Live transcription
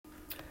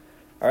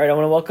All right, I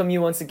want to welcome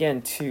you once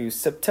again to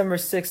September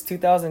 6th,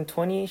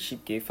 2020,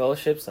 Sheep Gate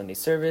Fellowship Sunday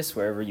service.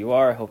 Wherever you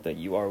are, I hope that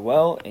you are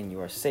well and you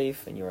are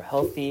safe and you are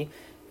healthy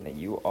and that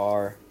you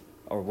are,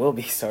 or will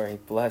be,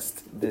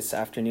 blessed this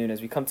afternoon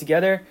as we come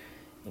together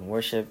in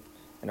worship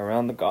and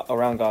around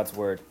God's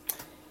Word.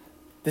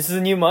 This is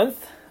a new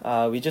month.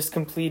 We just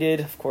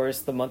completed, of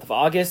course, the month of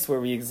August where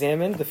we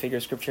examined the figure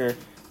of Scripture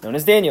known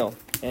as Daniel.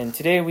 And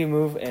today we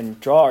move and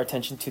draw our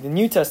attention to the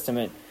New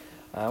Testament,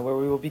 where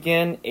we will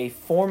begin a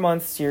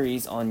 4-month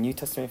series on New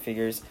Testament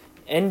figures,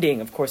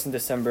 ending, of course, in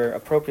December,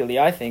 appropriately,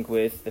 I think,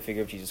 with the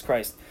figure of Jesus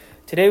Christ.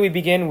 Today we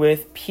begin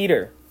with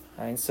Peter,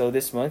 and so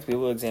this month we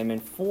will examine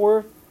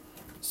 4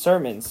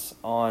 sermons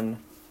on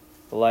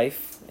the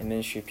life and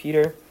ministry of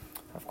Peter,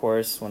 of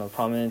course, one of the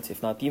prominent,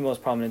 if not the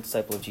most prominent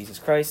disciple of Jesus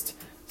Christ.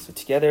 So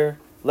together,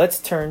 let's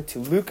turn to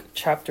Luke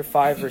chapter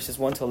 5, verses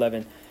 1 to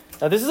 11.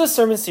 Now, this is a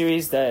sermon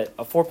series, a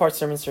 4-part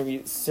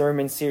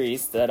sermon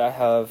series that I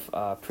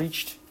have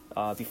preached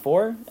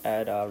before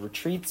at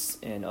retreats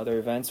and other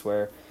events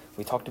where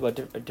we talked about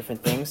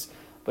different things.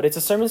 But it's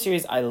a sermon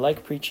series I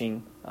like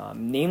preaching,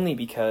 namely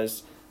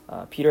because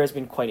Peter has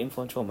been quite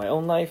influential in my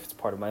own life. It's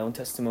part of my own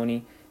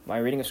testimony, my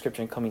reading of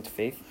Scripture and coming to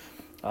faith.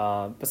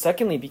 But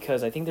secondly,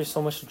 because I think there's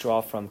so much to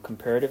draw from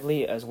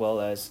comparatively as well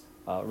as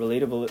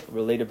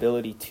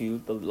relatability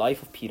to the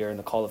life of Peter and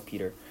the call of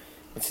Peter.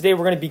 And today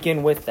we're going to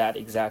begin with that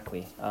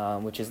exactly,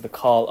 which is the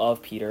call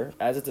of Peter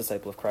as a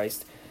disciple of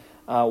Christ.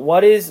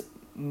 What is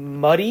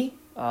muddy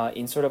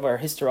in sort of our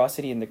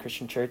historicity in the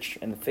Christian church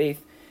and the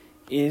faith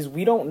is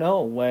we don't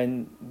know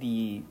when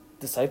the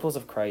disciples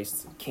of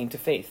Christ came to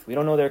faith. We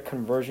don't know their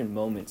conversion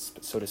moments,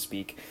 so to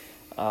speak.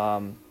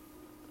 And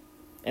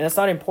that's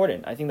not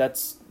important. I think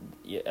that's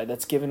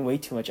given way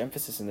too much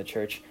emphasis in the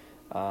church.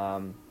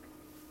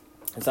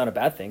 It's not a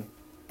bad thing,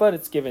 but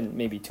it's given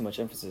maybe too much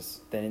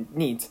emphasis than it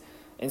needs.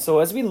 And so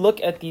as we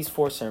look at these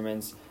 4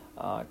 sermons,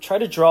 try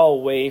to draw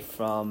away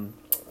from,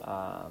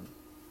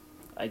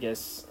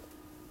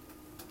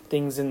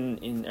 things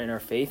in our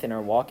faith, in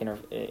our walk,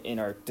 in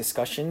our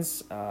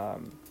discussions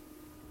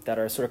that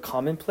are sort of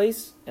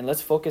commonplace, and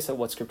let's focus on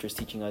what Scripture is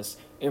teaching us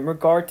in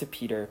regard to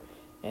Peter.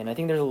 And I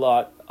think there's a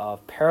lot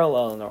of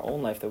parallel in our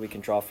own life that we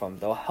can draw from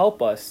that will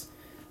help us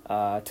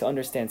to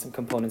understand some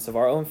components of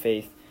our own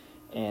faith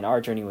and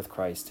our journey with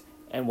Christ.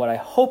 And what I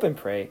hope and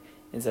pray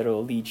is that it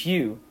will lead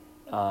you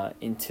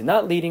into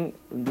not living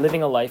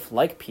a life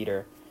like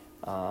Peter,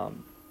 but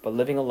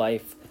living a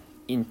life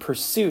in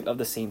pursuit of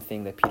the same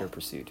thing that Peter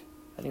pursued.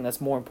 I think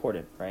that's more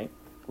important, right?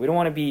 We don't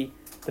want to be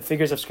the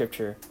figures of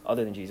Scripture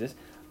other than Jesus.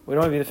 We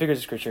don't want to be the figures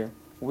of Scripture.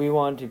 We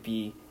want to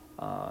be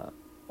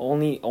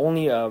only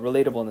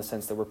relatable in the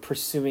sense that we're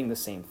pursuing the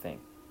same thing,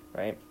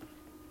 right?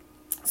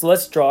 So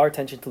let's draw our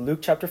attention to Luke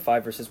chapter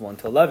 5, verses 1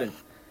 to 11.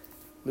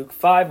 Luke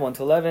 5, 1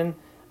 to 11.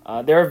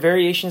 There are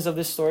variations of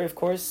this story, of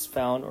course,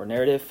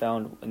 narrative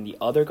found in the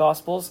other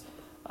Gospels,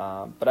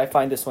 but I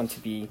find this one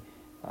to be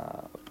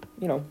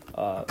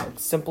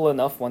simple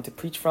enough one to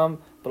preach from,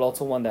 but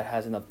also one that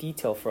has enough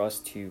detail for us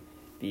to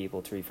be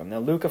able to read from. Now,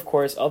 Luke, of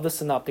course, of the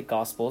Synoptic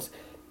Gospels,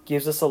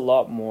 gives us a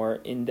lot more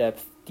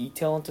in-depth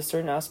detail into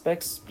certain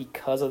aspects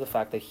because of the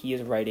fact that he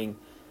is writing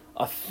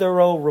a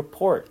thorough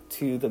report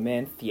to the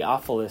man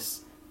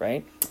Theophilus,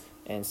 right?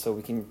 And so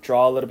we can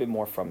draw a little bit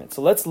more from it.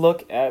 So let's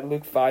look at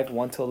Luke 5,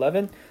 1 to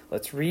 11.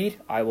 Let's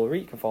read. I will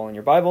read. You can follow in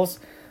your Bibles.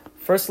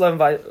 First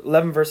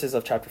 11 verses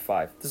of chapter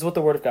 5. This is what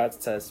the Word of God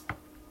says.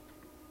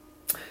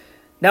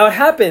 Now it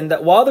happened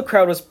that while the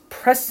crowd was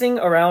pressing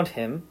around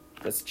him,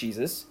 that's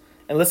Jesus,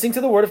 and listening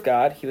to the word of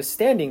God, he was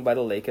standing by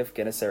the lake of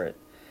Gennesaret.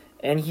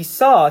 And he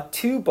saw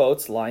 2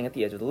 boats lying at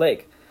the edge of the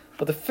lake.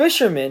 But the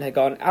fishermen had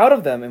gone out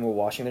of them and were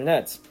washing their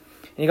nets.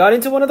 And he got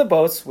into one of the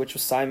boats, which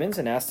was Simon's,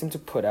 and asked him to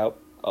put out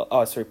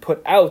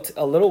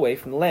a little way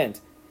from the land.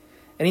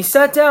 And he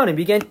sat down and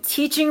began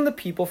teaching the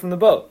people from the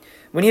boat.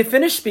 When he had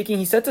finished speaking,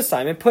 he said to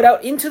Simon, "Put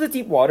out into the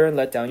deep water and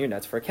let down your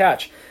nets for a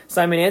catch."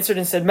 Simon answered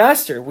and said,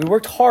 "Master, we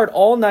worked hard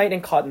all night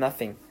and caught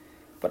nothing.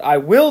 But I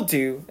will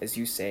do as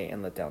you say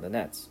and let down the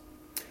nets."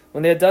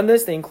 When they had done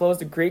this, they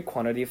enclosed a great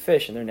quantity of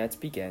fish, and their nets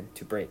began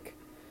to break.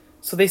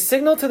 So they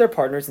signaled to their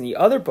partners in the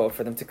other boat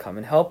for them to come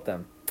and help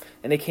them.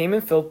 And they came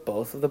and filled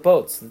both of the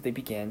boats, so that they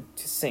began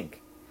to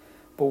sink.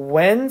 But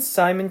when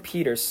Simon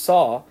Peter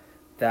saw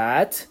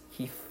that,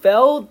 he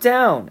fell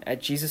down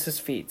at Jesus'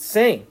 feet,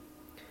 saying,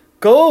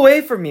 "Go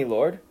away from me,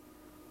 Lord,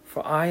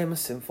 for I am a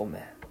sinful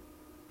man."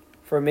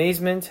 For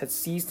amazement had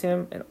seized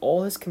him and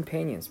all his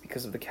companions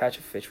because of the catch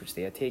of fish which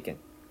they had taken.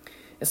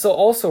 And so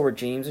also were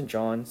James and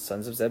John,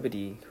 sons of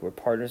Zebedee, who were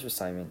partners with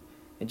Simon.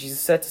 And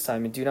Jesus said to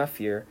Simon, "Do not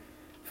fear.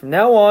 From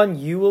now on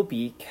you will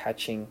be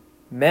catching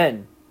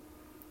men."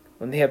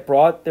 When they had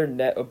brought their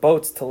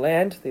boats to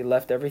land, they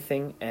left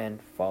everything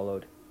and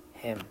followed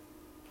him.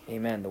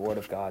 Amen. The word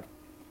of God.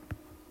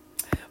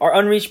 Our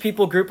unreached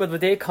people group of the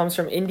day comes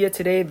from India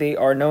today. They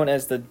are known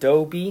as the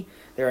Dobi.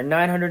 There are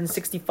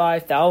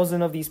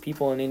 965,000 of these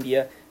people in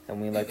India,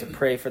 and we like to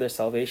pray for their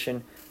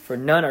salvation, for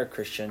none are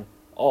Christian,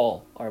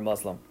 all are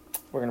Muslim.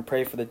 We're going to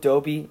pray for the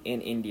Dobi in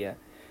India.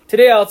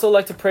 Today I also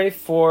like to pray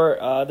for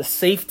the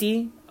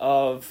safety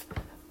of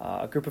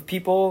a group of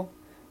people.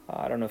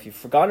 I don't know if you've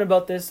forgotten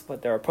about this,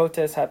 but there are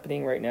protests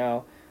happening right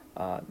now,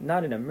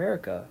 not in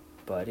America,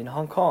 but in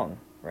Hong Kong,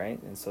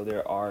 right? And so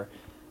there are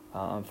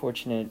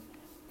unfortunate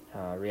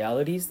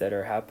realities that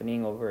are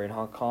happening over in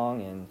Hong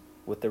Kong, and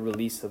with the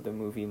release of the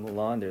movie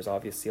Mulan, there's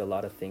obviously a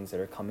lot of things that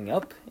are coming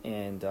up,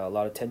 and a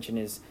lot of tension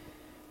is,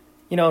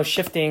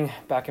 shifting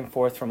back and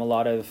forth from a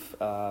lot of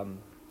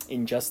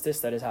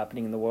injustice that is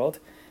happening in the world,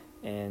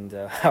 and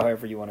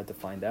however you want to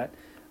define that.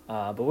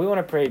 But we want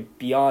to pray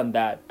beyond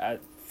that.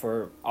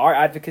 For our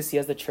advocacy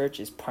as the church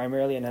is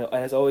primarily, and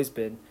has always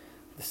been,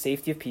 the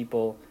safety of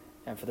people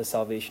and for the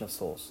salvation of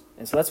souls.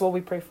 And so that's what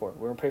we pray for.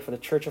 We're going to pray for the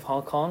Church of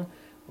Hong Kong.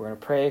 We're going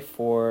to pray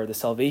for the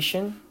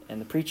salvation and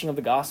the preaching of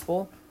the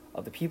gospel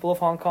of the people of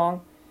Hong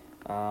Kong.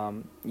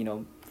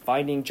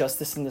 Finding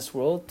justice in this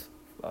world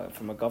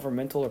from a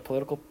governmental or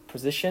political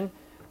position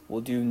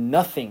will do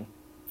nothing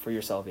for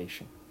your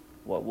salvation.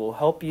 What will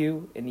help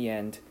you in the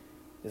end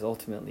is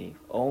ultimately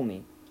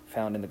only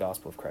found in the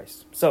gospel of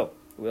Christ. So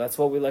that's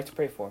what we'd like to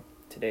pray for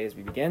today as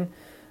we begin.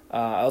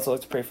 I also like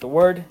to pray for the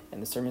word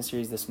and the sermon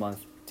series this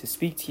month to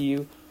speak to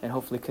you and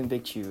hopefully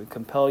convict you and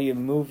compel you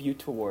and move you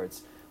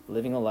towards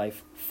living a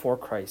life for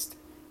Christ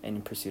and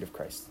in pursuit of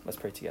Christ. Let's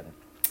pray together.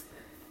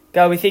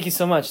 God, we thank you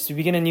so much. As we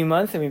begin a new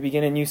month and we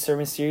begin a new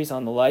sermon series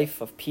on the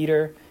life of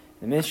Peter,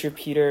 the ministry of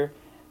Peter,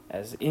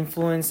 as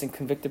influenced and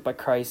convicted by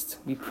Christ,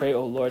 we pray,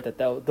 O Lord, that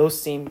those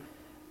same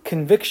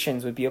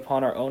convictions would be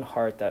upon our own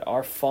heart, that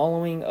our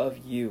following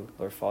of you,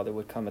 Lord Father,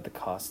 would come at the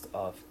cost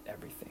of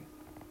everything.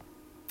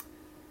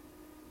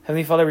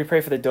 Heavenly Father, we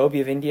pray for the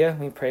Dhobi of India.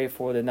 We pray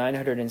for the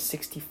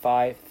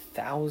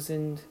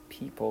 965,000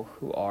 people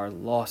who are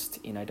lost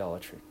in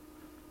idolatry.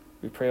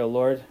 We pray, O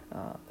Lord,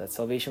 that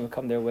salvation would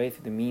come their way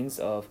through the means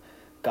of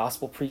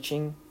gospel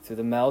preaching, through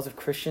the mouths of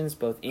Christians,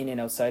 both in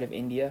and outside of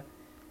India.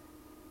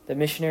 That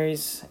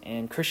missionaries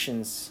and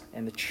Christians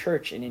and the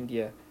church in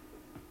India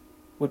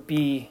would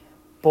be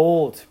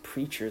bold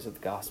preachers of the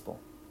gospel.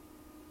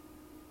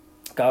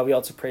 God, we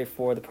also pray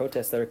for the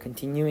protests that are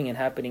continuing and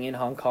happening in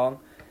Hong Kong,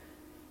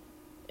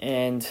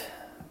 and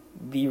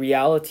the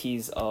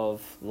realities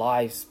of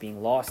lives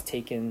being lost,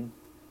 taken,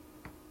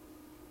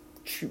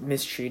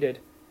 mistreated.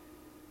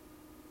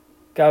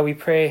 God, we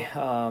pray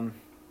that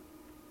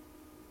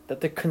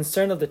the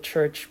concern of the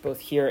church, both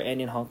here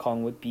and in Hong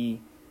Kong, would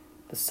be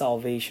the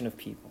salvation of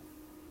people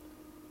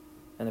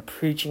and the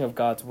preaching of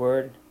God's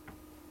word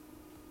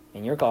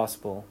and your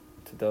gospel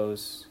to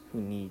those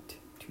who need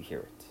to hear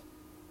it.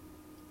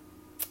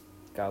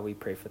 God, we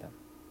pray for them,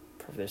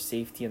 for their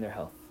safety and their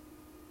health.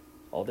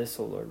 All this,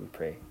 O Lord, we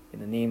pray in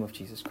the name of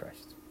Jesus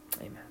Christ.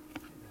 Amen.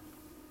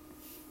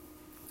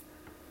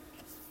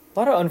 A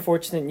lot of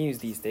unfortunate news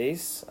these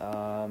days.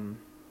 A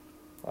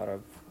lot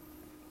of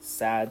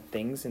sad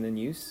things in the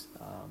news.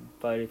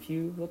 But if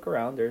you look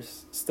around,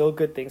 there's still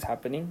good things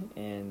happening,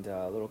 and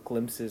little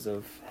glimpses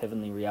of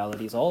heavenly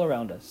realities all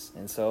around us.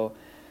 And so,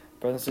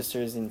 brothers and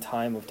sisters, in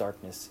time of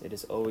darkness, it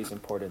is always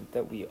important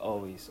that we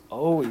always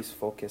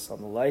focus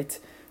on the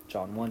light.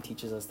 John 1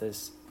 teaches us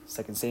this.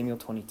 2 Samuel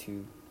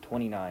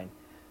 22:29.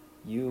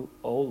 You,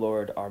 O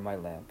Lord, are my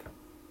lamp.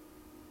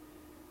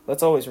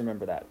 Let's always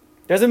remember that.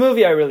 There's a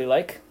movie I really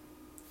like.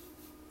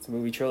 It's a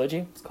movie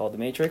trilogy. It's called The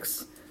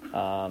Matrix.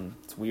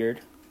 It's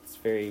weird. It's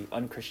very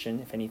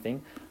unchristian, if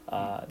anything.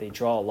 They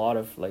draw a lot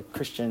of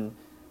Christian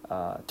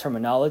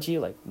terminology,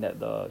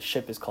 the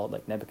ship is called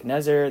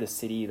Nebuchadnezzar, the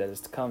city that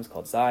is to come is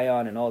called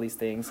Zion, and all these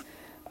things.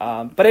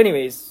 But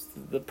anyways,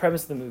 the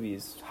premise of the movie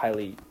is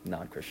highly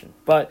non-Christian.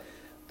 But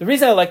the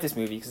reason I like this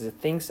movie is because it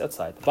thinks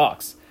outside the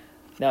box.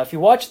 Now, if you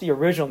watch the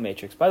original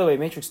Matrix, by the way,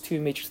 Matrix 2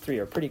 and Matrix 3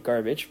 are pretty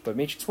garbage, but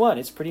Matrix 1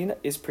 is pretty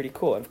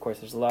cool. And of course,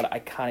 there's a lot of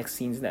iconic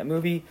scenes in that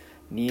movie.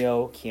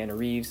 Neo, Keanu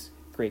Reeves,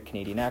 great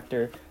Canadian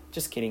actor.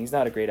 Just kidding, he's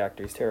not a great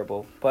actor, he's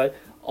terrible. But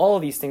all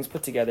of these things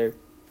put together,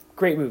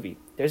 great movie.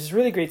 There's this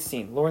really great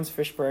scene. Lawrence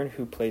Fishburne,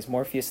 who plays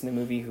Morpheus in the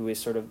movie, who is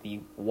sort of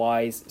the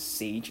wise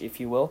sage, if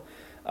you will,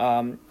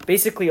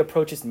 basically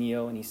approaches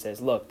Neo and he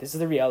says, look, this is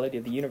the reality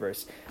of the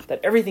universe,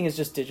 that everything is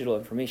just digital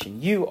information.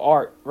 You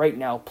are right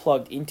now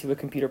plugged into a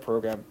computer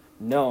program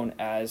known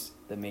as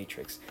the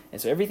Matrix.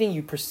 And so everything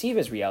you perceive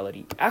as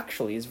reality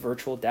actually is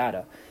virtual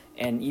data.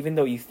 And even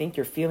though you think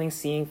you're feeling,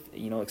 seeing,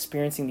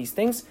 experiencing these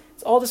things,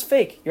 it's all just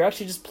fake. You're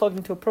actually just plugged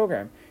into a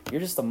program.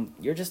 You're just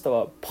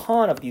a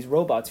pawn of these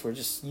robots who are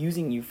just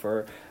using you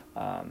for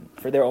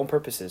their own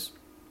purposes.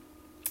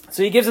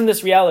 So he gives him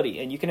this reality,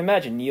 and you can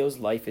imagine Neo's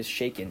life is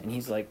shaken, and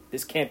he's like,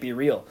 this can't be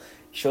real.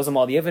 He shows him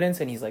all the evidence,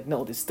 and he's like,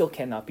 no, this still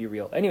cannot be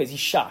real. Anyways, he's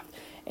shocked.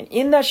 And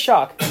in that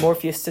shock,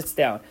 Morpheus sits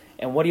down,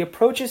 and what he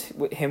approaches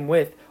him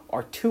with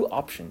are two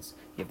options.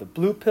 You have the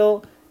blue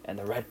pill and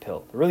the red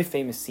pill. The really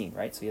famous scene,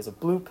 right? So he has a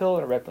blue pill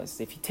and a red pill. He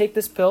says, if you take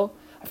this pill,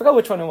 I forgot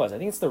which one it was. I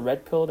think it's the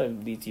red pill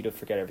that leads you to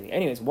forget everything.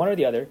 Anyways, one or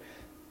the other,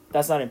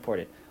 that's not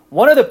important.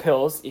 One of the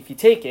pills, if you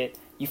take it,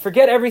 you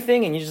forget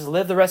everything and you just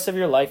live the rest of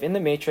your life in the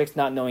Matrix,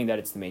 not knowing that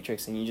it's the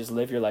Matrix, and you just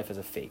live your life as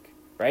a fake,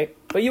 right?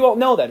 But you won't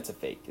know that it's a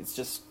fake. It's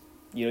just,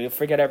 you'll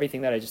forget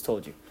everything that I just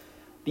told you.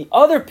 The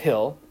other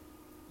pill,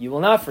 you will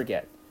not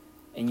forget.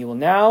 And you will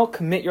now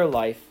commit your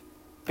life,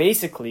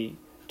 basically,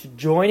 to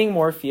joining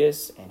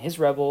Morpheus and his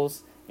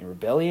rebels in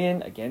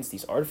rebellion against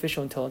these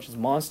artificial intelligence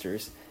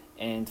monsters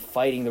and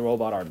fighting the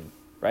robot army,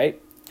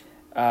 right?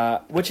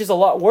 Which is a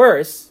lot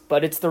worse,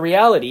 but it's the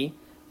reality.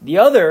 The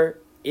other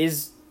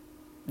is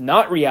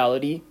not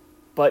reality,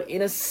 but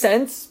in a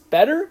sense,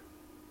 better,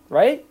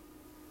 right?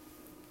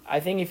 I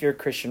think if you're a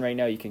Christian right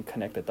now, you can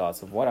connect the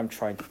dots of what I'm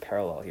trying to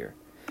parallel here.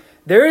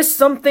 There is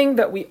something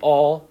that we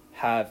all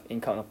have in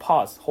common.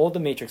 Pause. Hold the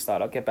matrix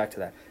thought. I'll get back to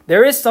that.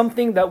 There is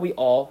something that we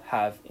all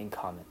have in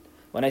common.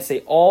 When I say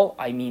all,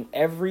 I mean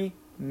every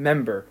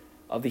member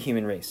of the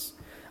human race.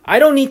 I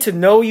don't need to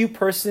know you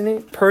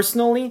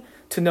personally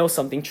to know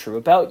something true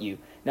about you.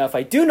 Now, if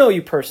I do know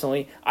you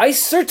personally, I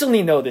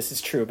certainly know this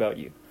is true about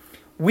you.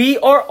 We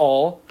are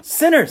all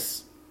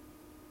sinners.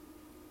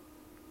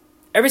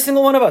 Every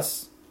single one of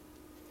us.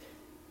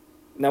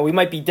 Now, we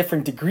might be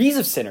different degrees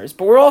of sinners,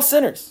 but we're all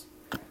sinners.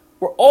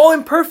 We're all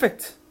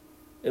imperfect,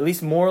 at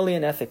least morally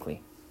and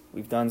ethically.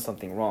 We've done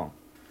something wrong.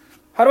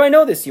 How do I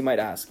know this, you might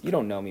ask? You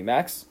don't know me,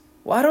 Max.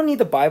 Well, I don't need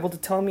the Bible to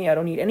tell me. I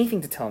don't need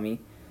anything to tell me.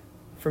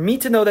 For me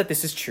to know that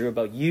this is true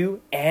about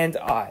you and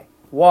I.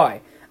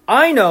 Why?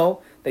 I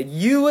know that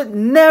you would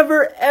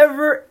never,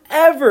 ever,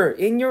 ever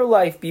in your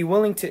life be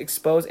willing to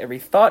expose every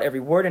thought, every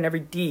word, and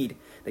every deed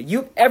that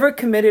you've ever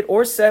committed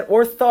or said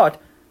or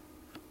thought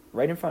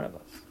right in front of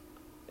us.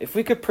 If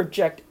we could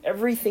project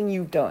everything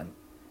you've done,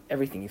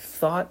 everything you've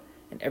thought,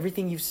 and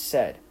everything you've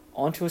said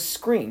onto a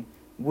screen,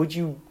 would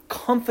you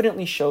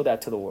confidently show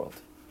that to the world?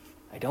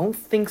 I don't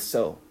think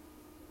so.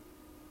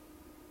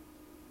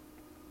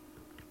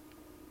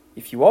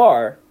 If you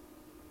are,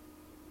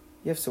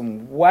 you have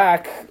some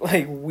whack,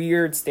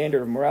 weird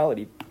standard of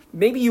morality.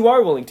 Maybe you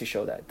are willing to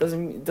show that.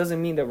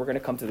 Doesn't mean that we're going to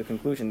come to the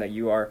conclusion that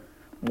you are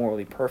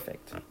morally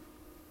perfect.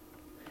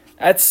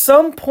 At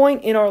some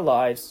point in our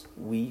lives,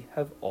 we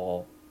have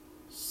all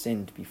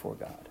sinned before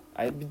God.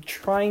 I've been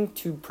trying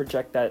to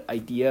project that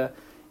idea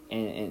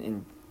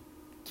and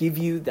give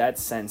you that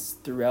sense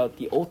throughout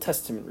the Old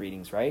Testament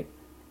readings, right?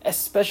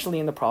 Especially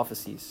in the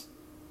prophecies,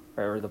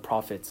 or the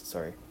prophets,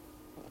 sorry.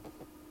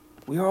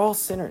 We are all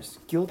sinners,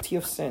 guilty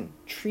of sin,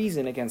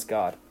 treason against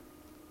God.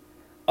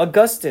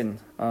 Augustine,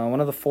 one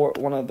of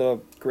the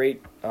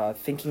great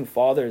thinking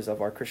fathers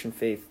of our Christian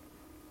faith,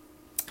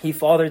 he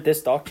fathered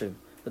this doctrine,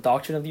 the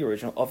doctrine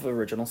of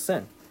original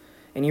sin.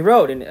 And he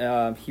wrote,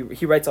 and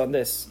he writes on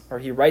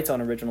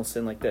original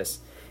sin like this: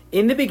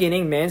 in the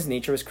beginning, man's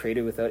nature was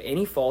created without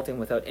any fault and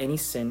without any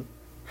sin.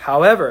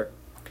 However,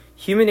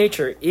 human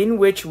nature, in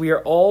which we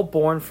are all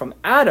born from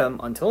Adam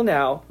until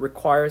now,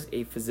 requires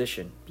a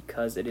physician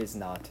because it is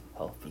not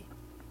healthy.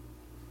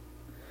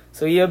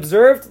 So he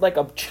observed like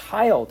a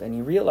child, and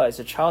he realized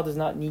a child does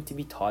not need to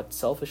be taught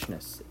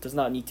selfishness. It does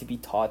not need to be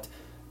taught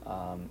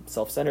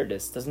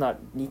self-centeredness. It does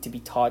not need to be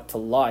taught to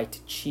lie,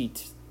 to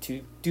cheat,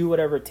 to do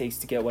whatever it takes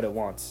to get what it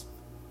wants.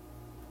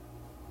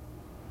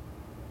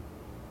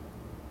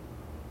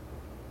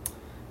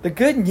 The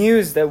good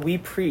news that we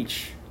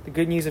preach, the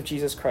good news of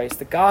Jesus Christ,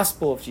 the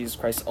gospel of Jesus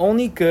Christ,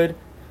 only good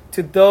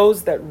to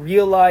those that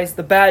realize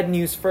the bad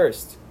news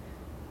first,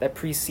 that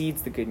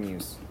precedes the good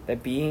news,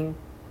 that being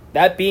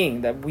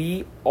that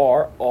we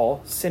are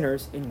all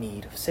sinners in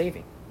need of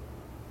saving.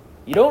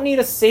 You don't need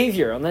a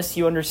savior unless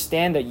you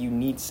understand that you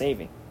need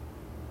saving,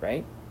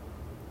 right?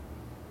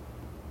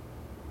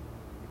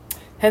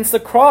 Hence,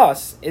 the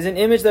cross is an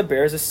image that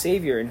bears a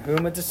savior in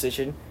whom a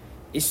decision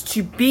is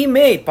to be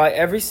made by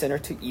every sinner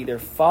to either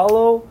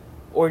follow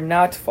or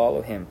not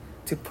follow him,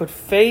 to put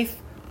faith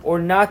or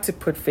not to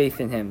put faith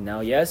in him.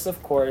 Now, yes,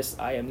 of course,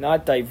 I am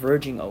not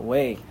diverging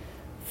away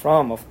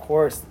from, of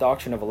course, the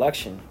doctrine of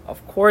election.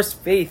 Of course,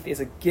 faith is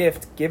a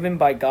gift given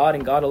by God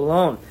and God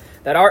alone,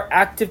 that our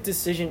active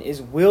decision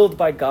is willed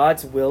by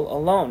God's will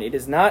alone. It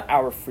is not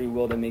our free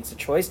will that makes a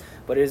choice,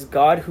 but it is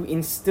God who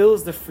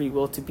instills the free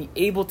will to be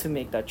able to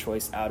make that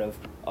choice out of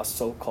a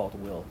so-called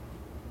will.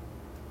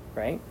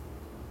 Right?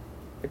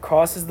 The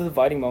cross is the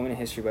dividing moment in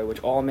history by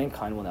which all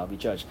mankind will now be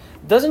judged.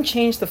 It doesn't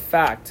change the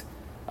fact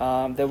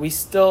that we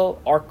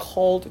still are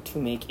called to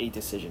make a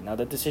decision. Now,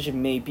 the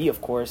decision may be, of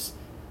course,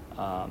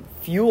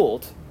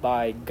 fueled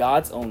by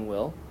God's own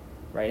will,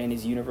 right, and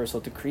his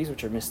universal decrees,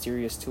 which are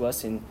mysterious to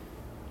us in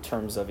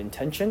terms of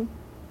intention.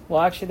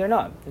 Well, actually, they're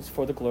not. It's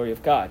for the glory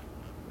of God.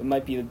 It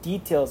might be the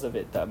details of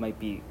it that might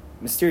be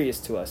mysterious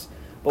to us.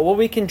 But what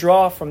we can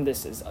draw from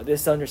this is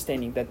this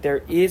understanding that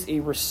there is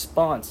a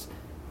response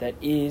that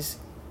is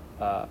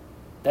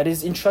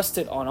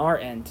entrusted on our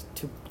end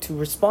to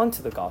respond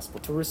to the gospel,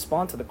 to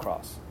respond to the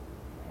cross.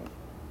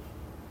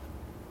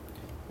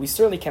 We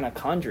certainly cannot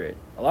conjure it.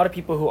 A lot of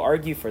people who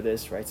argue for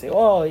this, right, say,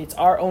 oh, it's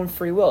our own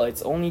free will.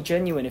 It's only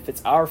genuine if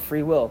it's our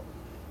free will.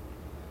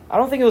 I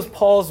don't think it was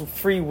Paul's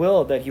free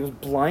will that he was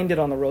blinded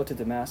on the road to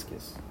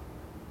Damascus.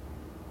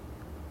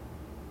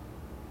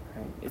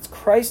 Right? It's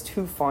Christ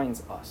who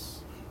finds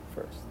us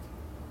first.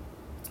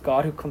 It's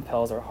God who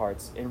compels our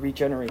hearts and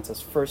regenerates us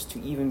first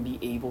to even be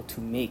able to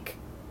make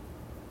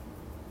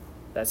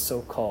that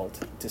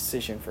so-called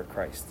decision for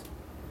Christ.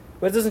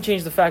 But it doesn't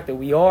change the fact that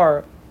we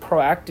are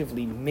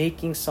proactively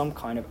making some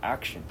kind of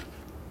action,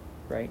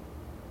 right?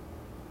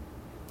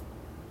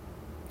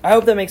 I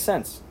hope that makes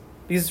sense,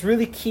 because it's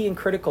really key and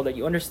critical that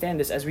you understand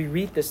this as we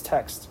read this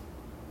text.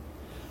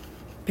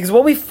 Because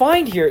what we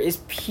find here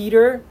is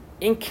Peter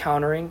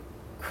encountering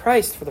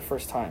Christ for the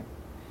first time.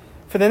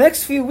 For the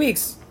next few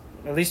weeks,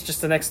 at least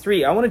just the next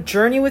 3, I want to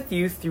journey with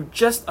you through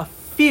just a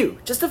few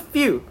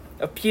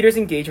of Peter's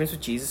engagements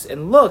with Jesus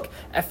and look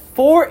at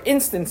 4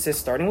 instances,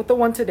 starting with the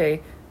one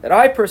today, that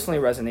I personally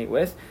resonate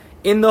with,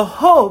 in the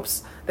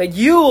hopes that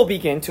you will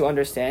begin to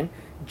understand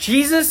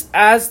Jesus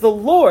as the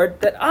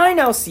Lord that I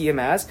now see him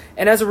as,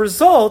 and as a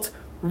result,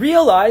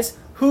 realize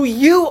who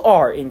you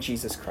are in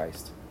Jesus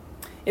Christ.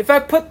 In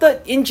fact, put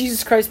the in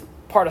Jesus Christ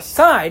part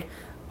aside,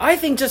 I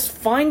think just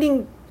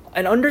finding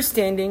and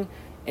understanding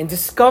and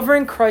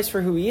discovering Christ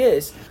for who he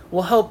is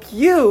will help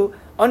you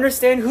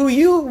understand who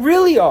you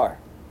really are.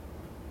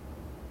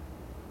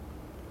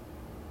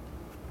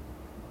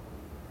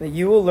 That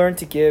you will learn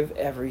to give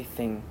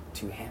everything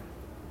to him.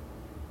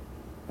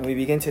 And we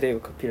begin today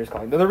with Peter's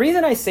calling. Now, the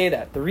reason I say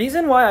that, the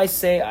reason why I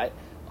say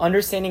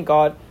understanding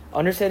God,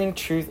 understanding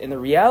truth, and the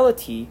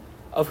reality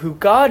of who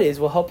God is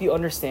will help you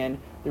understand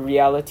the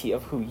reality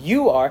of who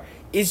you are,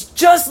 is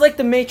just like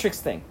the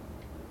Matrix thing.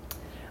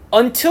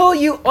 Until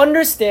you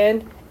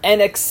understand and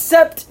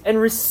accept and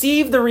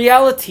receive the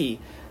reality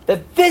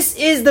that this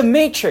is the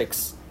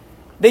Matrix,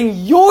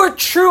 then your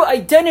true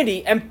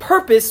identity and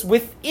purpose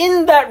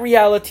within that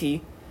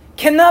reality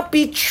cannot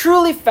be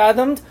truly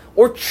fathomed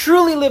or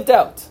truly lived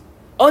out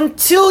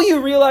until you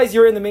realize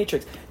you're in the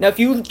Matrix. Now, if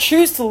you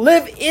choose to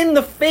live in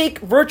the fake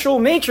virtual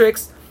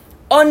Matrix,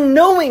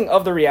 unknowing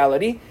of the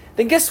reality,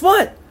 then guess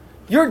what?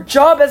 Your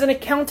job as an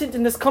accountant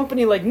in this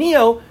company like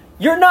Neo,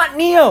 you're not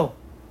Neo.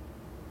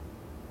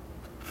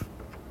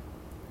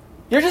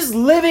 You're just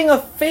living a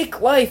fake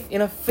life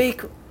in a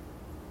fake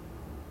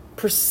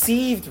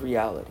perceived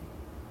reality.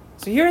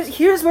 So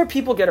here's where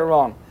people get it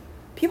wrong.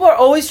 People are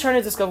always trying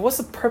to discover, what's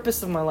the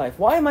purpose of my life?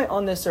 Why am I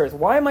on this earth?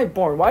 Why am I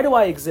born? Why do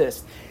I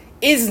exist?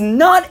 Is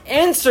not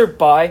answered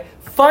by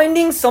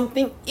finding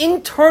something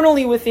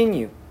internally within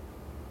you.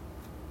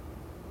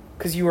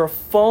 Because you are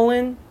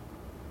fallen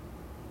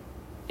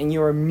and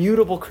you're a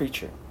mutable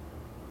creature.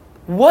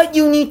 What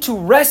you need to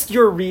rest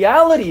your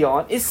reality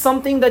on is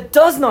something that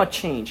does not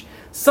change.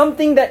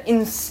 Something that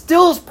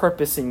instills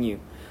purpose in you.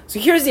 So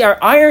here's the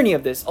irony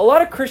of this. A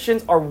lot of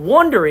Christians are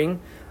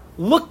wondering,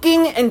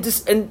 looking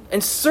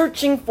and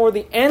searching for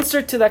the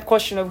answer to that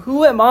question of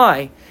who am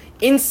I,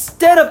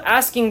 instead of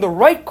asking the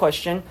right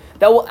question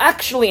that will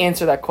actually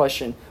answer that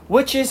question,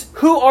 which is,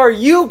 who are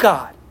you,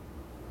 God?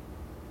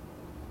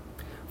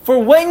 For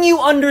when you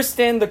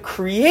understand the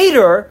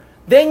Creator,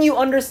 then you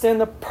understand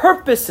the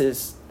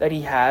purposes that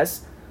he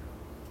has,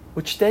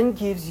 which then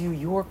gives you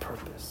your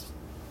purpose.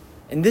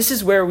 And this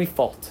is where we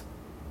fault.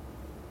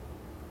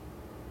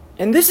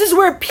 And this is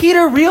where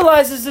Peter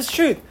realizes this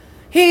truth.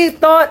 He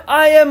thought,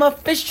 I am a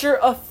fisher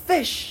of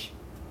fish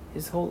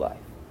his whole life.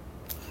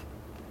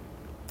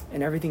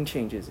 And everything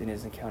changes in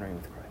his encountering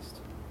with Christ.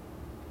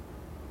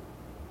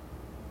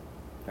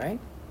 Right?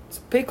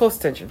 So pay close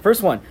attention.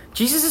 Verse 1.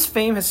 Jesus'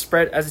 fame has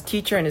spread as a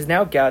teacher and is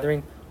now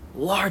gathering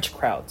large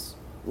crowds.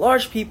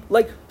 Large people,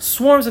 like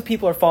swarms of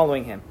people are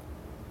following him.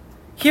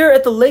 Here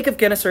at the Lake of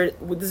Gennesaret,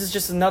 this is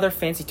just another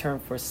fancy term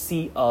for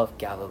Sea of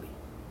Galilee.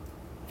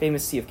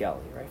 Famous Sea of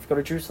Galilee, right? If you go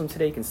to Jerusalem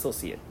today, you can still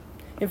see it.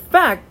 In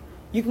fact,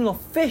 you can go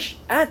fish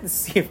at the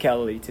Sea of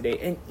Galilee today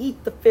and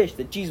eat the fish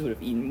that Jesus would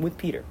have eaten with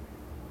Peter.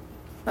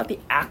 Not the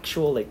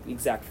actual,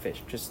 exact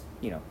fish, just,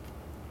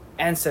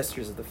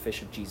 ancestors of the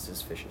fish of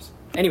Jesus' fishes.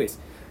 Anyways,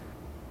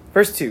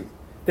 verse 2.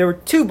 There were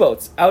 2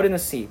 boats out in the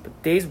sea, but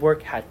the day's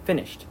work had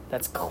finished.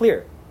 That's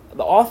clear.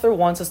 The author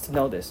wants us to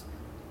know this.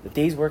 The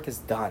day's work is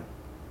done.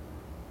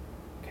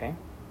 Okay?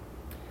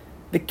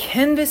 The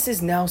canvas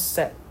is now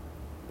set.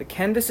 The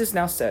canvas is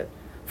now set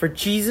for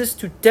Jesus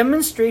to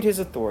demonstrate his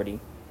authority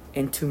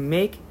and to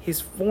make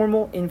his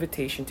formal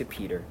invitation to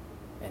Peter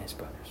and his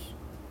brothers.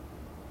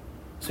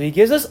 So he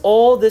gives us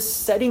all this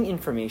setting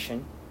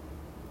information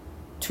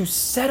to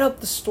set up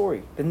the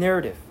story, the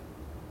narrative.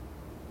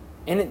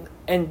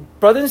 And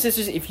brothers and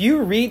sisters, if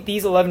you read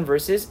these 11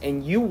 verses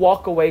and you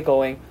walk away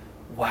going,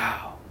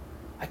 wow,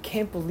 I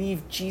can't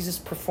believe Jesus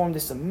performed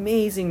this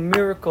amazing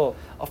miracle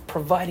of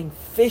providing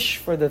fish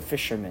for the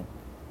fishermen.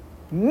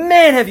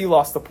 Man, have you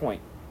lost the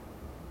point.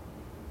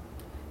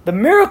 The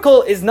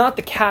miracle is not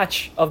the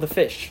catch of the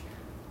fish.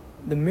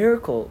 The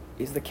miracle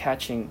is the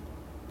catching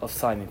of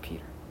Simon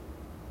Peter.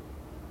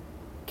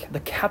 The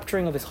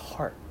capturing of his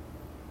heart.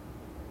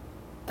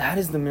 That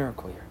is the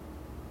miracle here.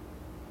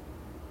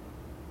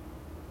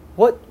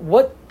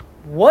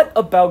 What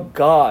about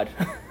God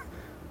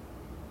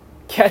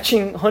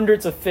catching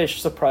hundreds of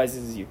fish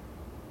surprises you?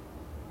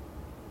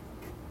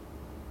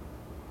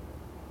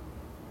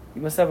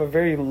 You must have a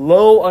very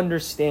low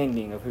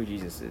understanding of who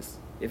Jesus is,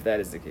 if that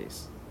is the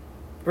case.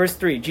 Verse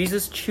 3,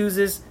 Jesus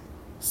chooses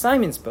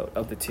Simon's boat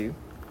of the 2,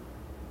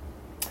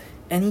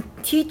 and he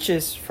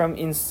teaches from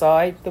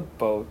inside the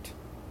boat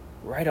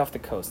right off the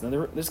coast.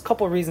 Now, there's a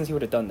couple of reasons he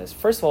would have done this.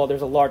 First of all,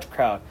 there's a large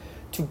crowd.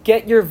 to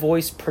get your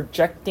voice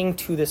projecting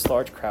to this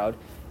large crowd,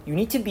 you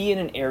need to be in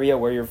an area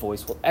where your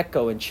voice will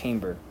echo and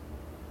chamber.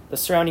 The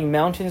surrounding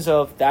mountains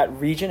of that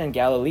region in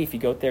Galilee, if you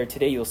go there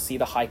today, you'll see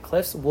the high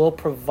cliffs, will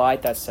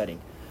provide that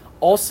setting.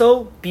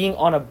 Also, being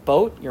on a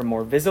boat, you're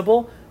more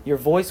visible. Your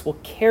voice will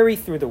carry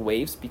through the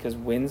waves because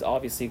winds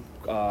obviously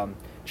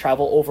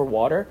travel over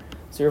water.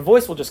 So your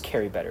voice will just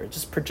carry better. It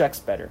just projects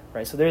better,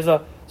 right? So there's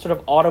a sort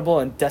of audible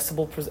and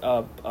decibel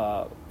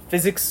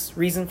physics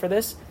reason for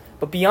this.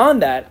 But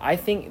beyond that, I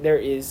think there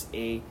is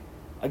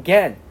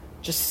again,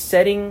 just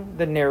setting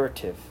the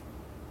narrative.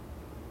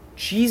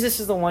 Jesus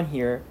is the one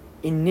here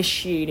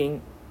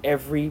initiating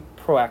every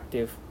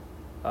proactive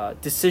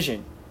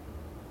decision,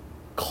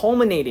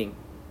 culminating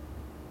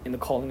in the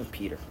calling of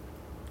Peter.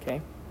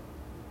 Okay?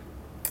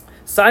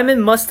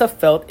 Simon must have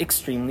felt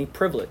extremely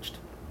privileged.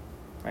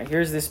 Right?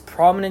 Here's this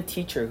prominent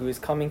teacher who is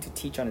coming to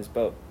teach on his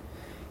boat.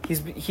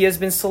 He has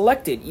been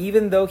selected,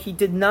 even though he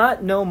did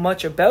not know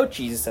much about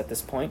Jesus at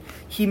this point.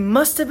 He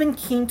must have been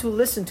keen to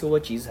listen to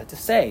what Jesus had to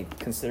say,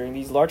 considering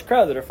these large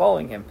crowds that are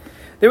following him.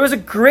 There was a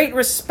great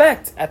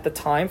respect at the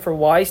time for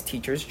wise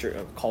teachers,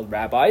 called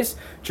rabbis,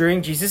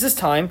 during Jesus'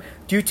 time,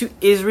 due to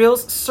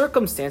Israel's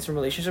circumstance and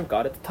relationship with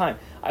God at the time.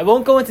 I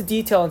won't go into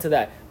detail into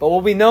that, but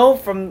what we know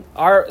from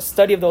our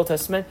study of the Old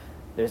Testament,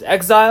 there's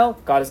exile,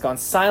 God has gone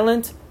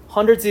silent,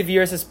 hundreds of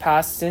years has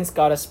passed since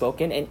God has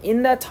spoken, and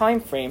in that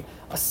time frame,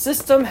 a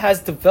system has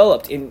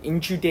developed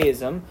in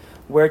Judaism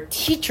where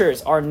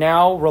teachers are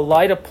now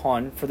relied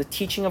upon for the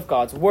teaching of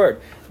God's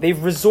word.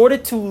 They've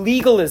resorted to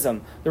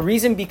legalism. The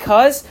reason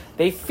because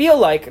they feel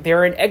like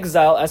they're in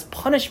exile as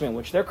punishment,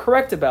 which they're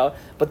correct about,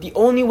 but the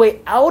only way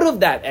out of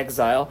that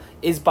exile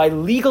is by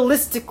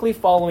legalistically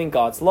following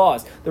God's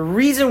laws. The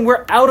reason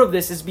we're out of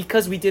this is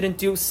because we didn't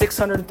do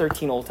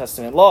 613 Old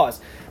Testament laws.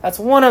 That's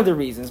one of the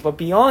reasons, but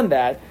beyond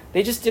that,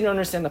 they just didn't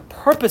understand the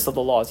purpose of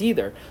the laws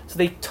either. So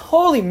they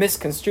totally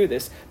misconstrue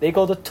this. They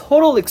go the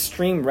total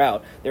extreme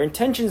route. Their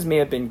intentions may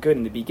have been good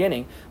in the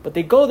beginning, but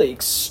they go the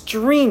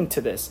extreme to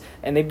this,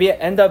 and they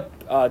end up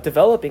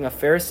developing a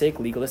Pharisaic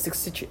legalistic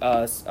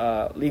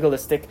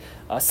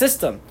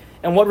system.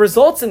 And what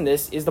results in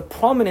this is the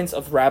prominence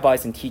of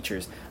rabbis and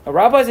teachers. Now,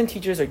 rabbis and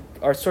teachers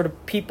are sort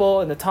of people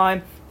in the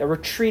time that were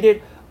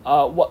treated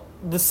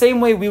the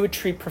same way we would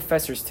treat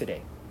professors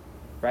today.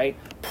 Right?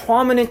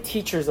 Prominent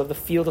teachers of the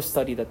field of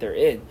study that they're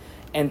in.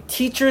 And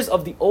teachers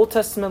of the Old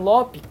Testament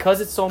law, because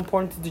it's so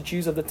important to the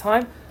Jews of the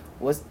time,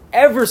 was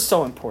ever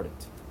so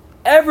important.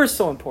 Ever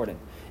so important.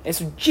 And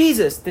so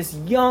Jesus, this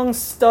young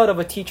stud of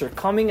a teacher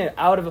coming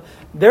out of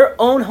their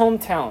own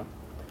hometown,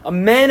 a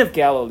man of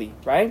Galilee,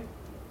 right?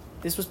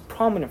 This was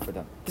prominent for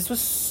them. This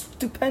was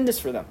stupendous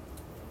for them.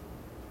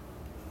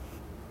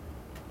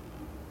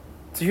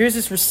 So here's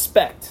this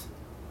respect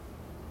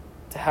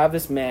to have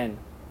this man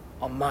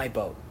on my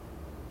boat.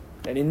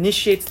 That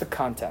initiates the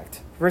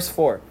contact. Verse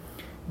 4.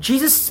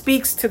 Jesus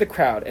speaks to the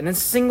crowd and then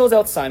singles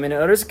out Simon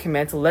and utters a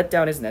command to let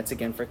down his nets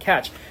again for a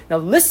catch. Now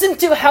listen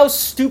to how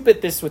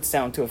stupid this would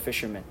sound to a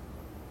fisherman.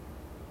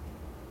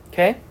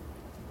 Okay?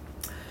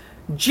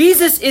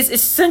 Jesus is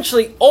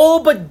essentially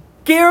all but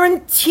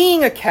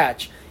guaranteeing a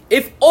catch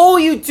if all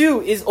you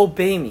do is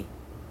obey me.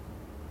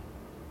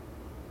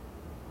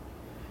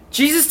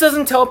 Jesus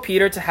doesn't tell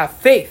Peter to have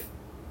faith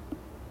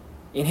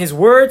in his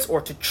words or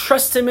to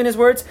trust him in his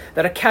words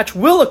that a catch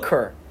will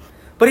occur.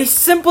 But he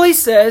simply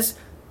says,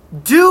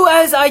 do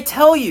as I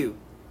tell you,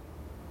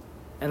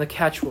 and the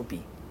catch will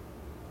be.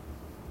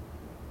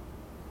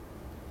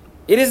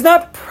 It is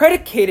not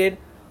predicated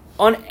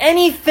on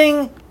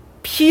anything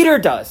Peter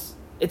does.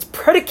 It's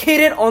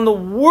predicated on the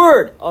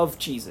word of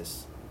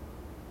Jesus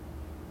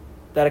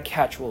that a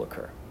catch will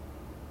occur.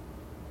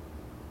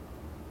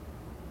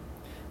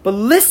 But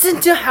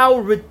listen to how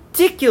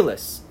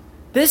ridiculous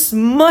this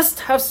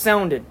must have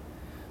sounded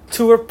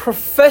to a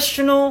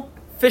professional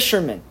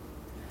fisherman.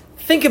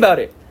 Think about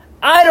it.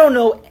 I don't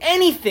know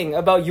anything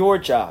about your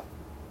job.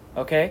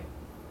 Okay,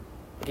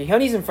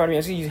 Honey's in front of me.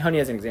 I'm just going to use Honey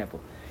as an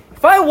example.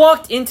 If I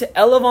walked into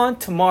Elevon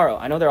tomorrow,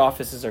 I know their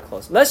offices are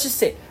closed. Let's just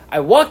say I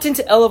walked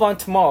into Elevon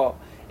tomorrow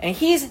and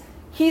he's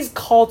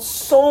called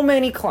so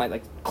many clients,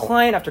 like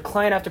client after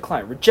client after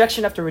client,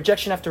 rejection after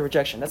rejection after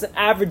rejection. That's an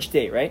average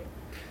day, right?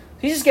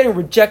 He's just getting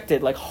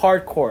rejected like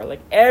hardcore. Like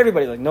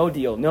everybody's like, no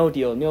deal, no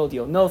deal, no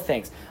deal, no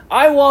thanks.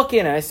 I walk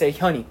in and I say,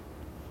 Honey,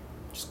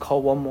 just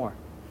call one more.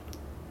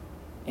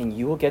 And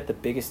you will get the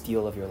biggest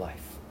deal of your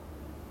life.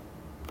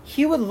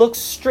 He would look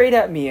straight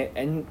at me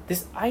and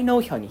this, I know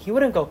Honey. He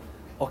wouldn't go,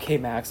 okay,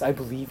 Max, I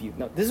believe you.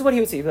 No, this is what he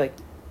would say. He'd be like,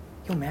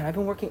 yo, man, I've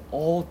been working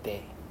all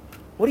day.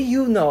 What do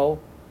you know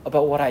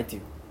about what I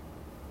do?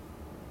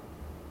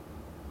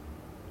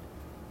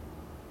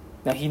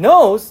 Now he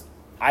knows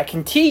I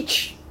can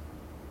teach.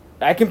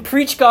 I can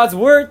preach God's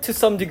word to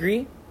some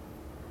degree,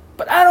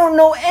 but I don't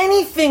know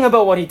anything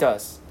about what he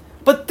does.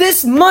 But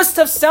this must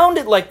have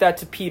sounded like that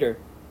to Peter,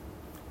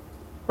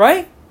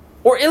 right?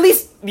 Or at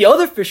least the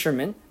other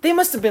fishermen, they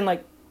must have been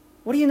like,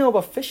 what do you know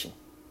about fishing?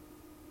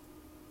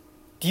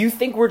 Do you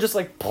think we're just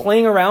like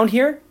playing around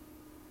here?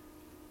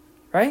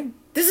 Right?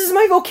 This is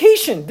my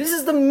vocation. This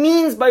is the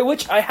means by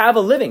which I have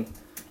a living.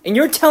 And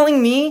you're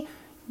telling me,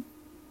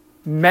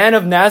 man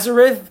of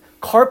Nazareth,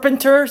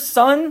 carpenter,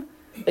 son,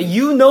 that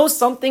you know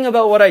something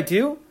about what I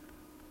do?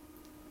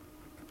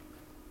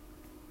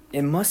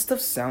 It must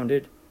have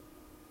sounded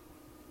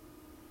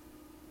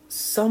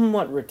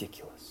somewhat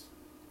ridiculous.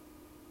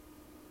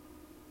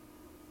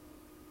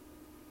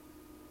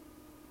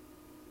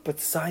 But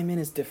Simon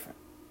is different.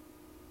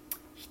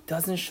 He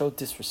doesn't show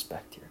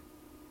disrespect here.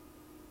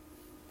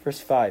 Verse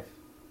 5.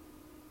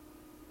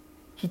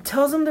 He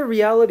tells him the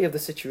reality of the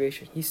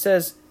situation. He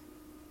says,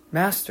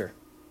 Master,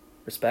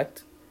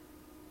 respect,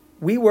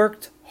 we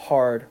worked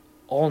hard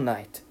all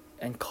night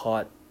and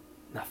caught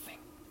nothing.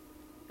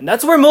 And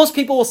that's where most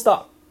people will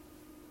stop.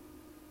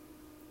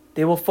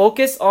 They will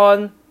focus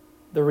on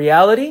the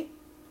reality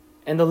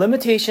and the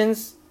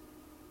limitations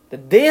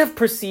that they have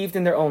perceived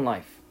in their own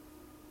life.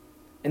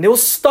 And they will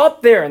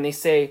stop there and they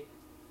say,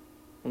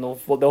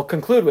 they'll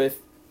conclude with,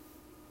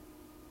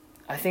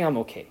 I think I'm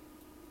okay.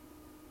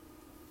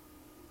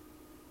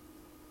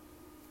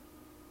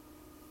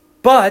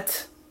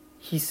 But,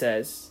 he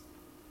says,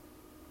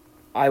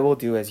 I will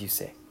do as you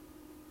say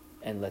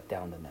and let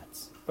down the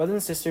nets. Brothers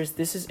and sisters,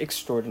 this is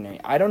extraordinary.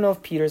 I don't know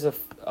if Peter's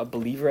a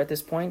believer at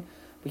this point,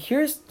 but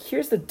here's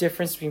the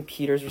difference between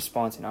Peter's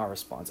response and our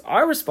response.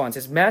 Our response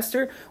is,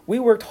 Master, we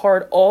worked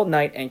hard all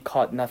night and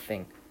caught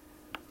nothing.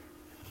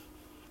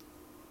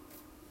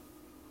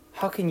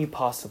 How can you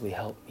possibly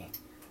help me?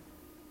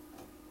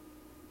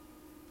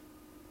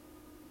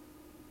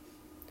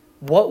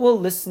 What will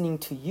listening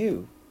to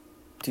you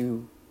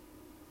do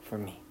for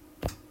me?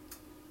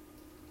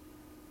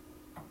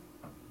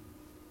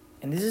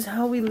 And this is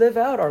how we live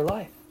out our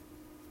life.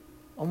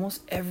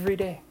 Almost every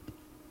day.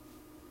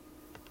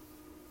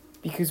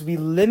 Because we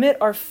limit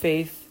our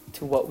faith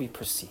to what we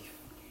perceive.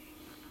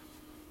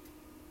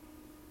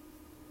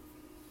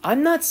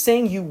 I'm not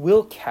saying you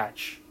will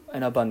catch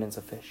an abundance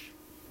of fish.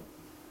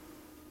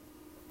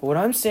 But what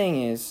I'm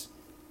saying is,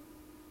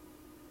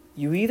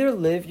 you either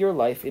live your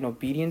life in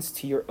obedience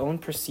to your own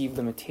perceived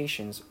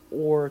limitations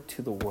or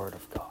to the Word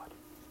of God.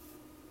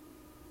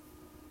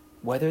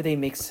 Whether they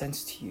make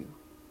sense to you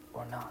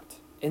or not.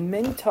 And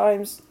many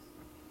times,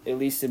 at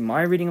least in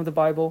my reading of the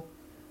Bible,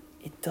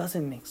 it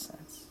doesn't make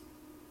sense.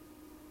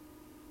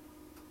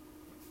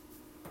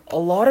 A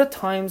lot of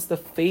times the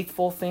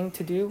faithful thing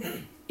to do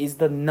is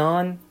the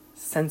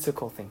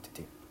nonsensical thing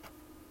to do.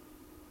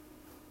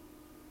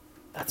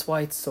 That's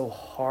why it's so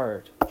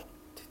hard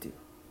to do.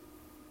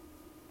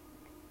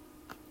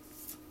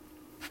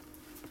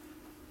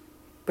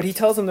 But he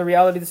tells them the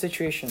reality of the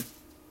situation.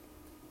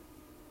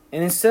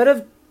 And instead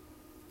of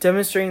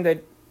demonstrating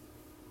that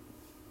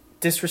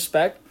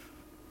disrespect,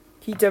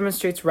 Peter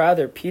demonstrates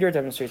rather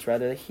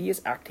that he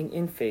is acting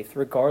in faith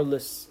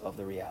regardless of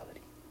the reality.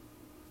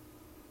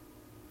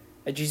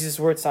 At Jesus'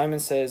 word, Simon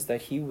says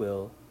that he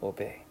will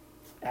obey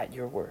at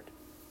your word.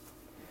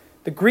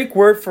 The Greek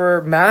word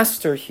for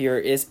master here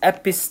is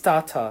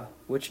epistata,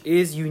 which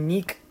is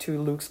unique to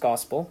Luke's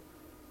gospel.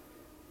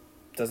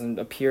 Doesn't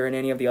appear in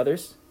any of the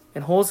others.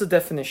 And holds the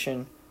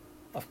definition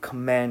of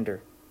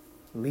commander,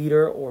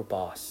 leader, or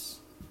boss.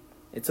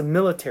 It's a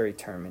military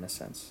term in a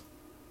sense.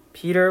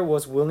 Peter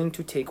was willing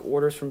to take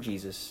orders from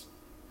Jesus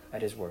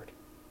at his word.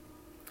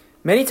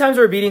 Many times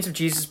our obedience of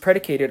Jesus is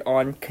predicated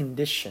on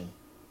condition,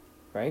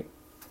 right?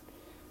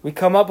 We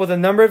come up with a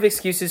number of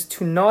excuses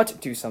to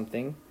not do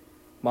something.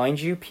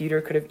 Mind you,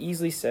 Peter could have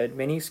easily said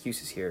many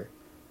excuses here,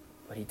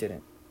 but he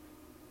didn't.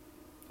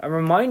 I'm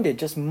reminded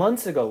just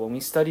months ago when we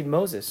studied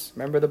Moses.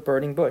 Remember the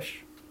burning bush?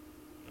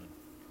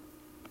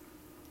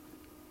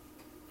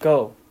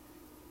 Go,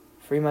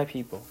 free my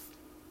people.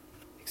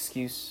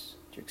 Excuse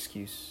to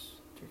excuse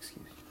to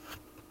excuse.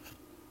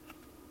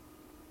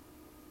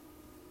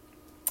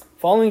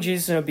 Following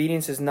Jesus in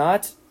obedience is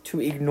not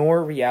to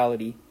ignore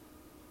reality,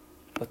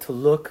 but to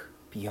look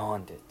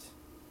beyond it.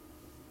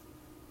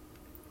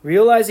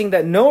 Realizing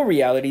that no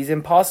reality is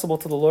impossible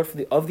to the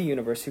Lord of the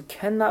universe, who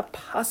cannot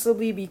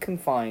possibly be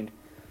confined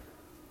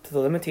to the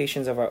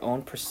limitations of our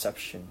own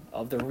perception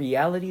of the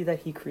reality that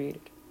he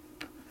created.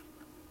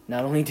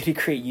 Not only did he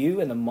create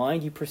you and the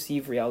mind you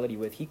perceive reality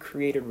with, he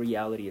created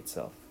reality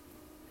itself.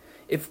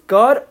 If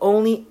God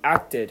only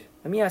acted,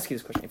 let me ask you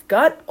this question. If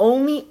God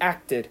only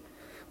acted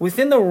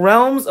within the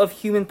realms of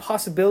human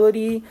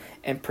possibility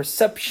and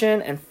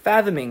perception and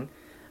fathoming,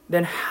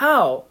 then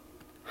how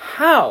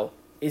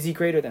is he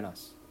greater than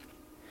us?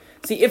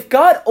 See, if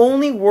God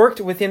only worked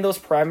within those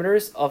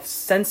parameters of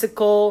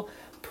sensical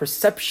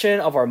perception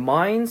of our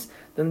minds,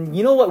 then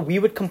you know what we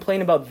would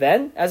complain about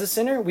then as a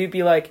sinner? We'd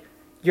be like,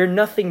 you're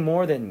nothing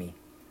more than me.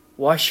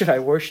 Why should I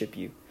worship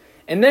you?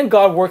 And then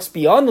God works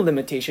beyond the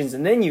limitations,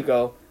 and then you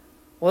go,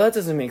 well, that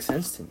doesn't make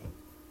sense to me.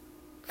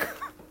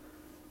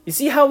 You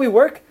see how we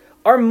work?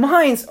 Our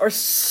minds are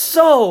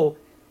so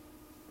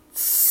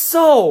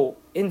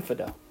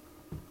infidel.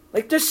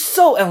 Like, they're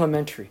so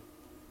elementary.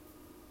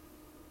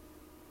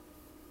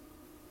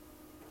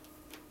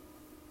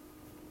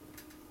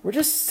 We're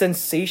just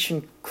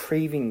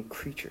sensation-craving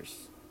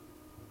creatures.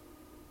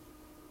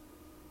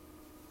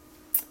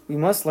 we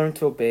must learn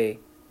to obey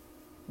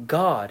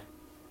God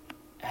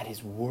at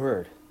His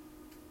word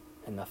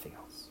and nothing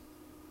else.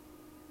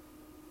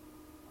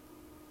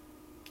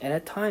 And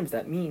at times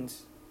that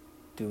means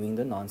doing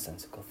the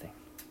nonsensical thing.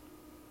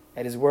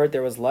 At His word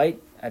there was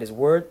light. At His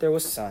word there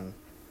was sun.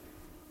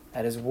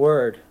 At His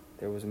word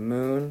there was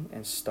moon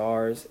and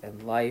stars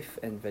and life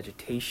and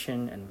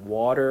vegetation and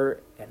water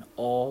and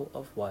all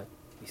of what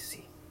we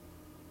see.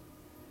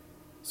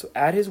 So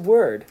at His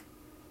word,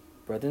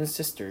 brothers and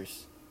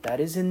sisters,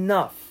 that is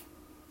enough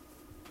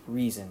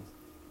reason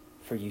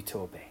for you to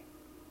obey.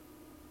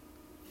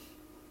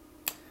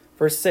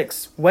 Verse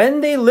 6, when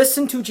they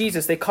listened to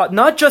Jesus, they caught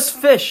not just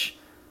fish,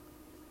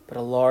 but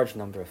a large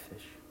number of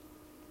fish.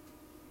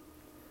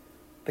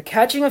 The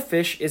catching of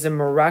fish is a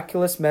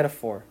miraculous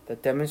metaphor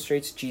that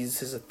demonstrates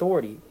Jesus'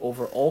 authority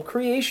over all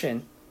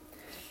creation,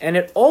 and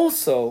it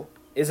also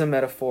is a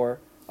metaphor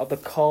of the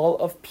call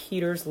of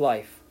Peter's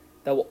life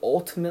that will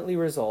ultimately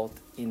result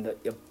in the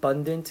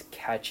abundant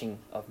catching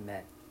of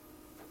men.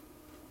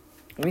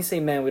 When we say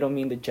men, we don't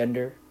mean the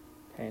gender.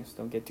 Okay, so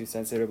don't get too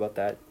sensitive about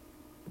that.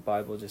 The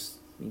Bible just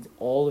means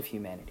all of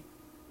humanity.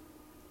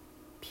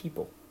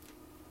 People.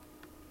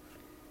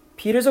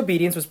 Peter's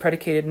obedience was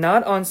predicated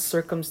not on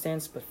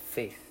circumstance, but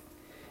faith.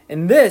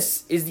 And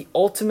this is the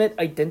ultimate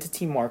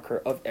identity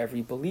marker of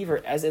every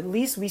believer, as at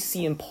least we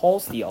see in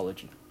Paul's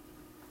theology.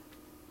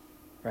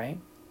 Right?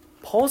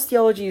 Paul's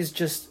theology is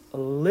just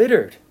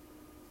littered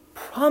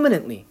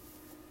prominently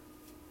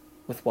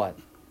with what?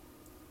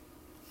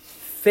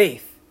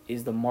 Faith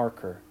is the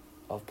marker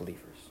of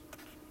believers.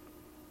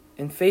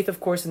 And faith, of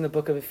course, in the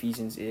book of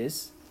Ephesians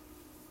is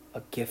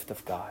a gift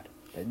of God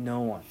that no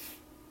one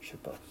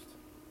should boast.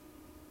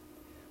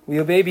 We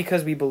obey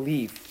because we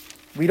believe.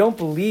 We don't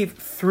believe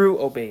through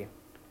obeying.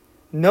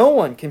 No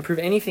one can prove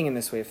anything in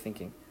this way of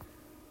thinking,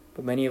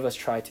 but many of us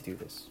try to do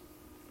this.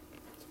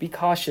 So be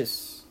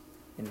cautious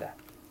in that.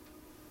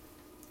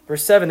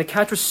 Verse 7, the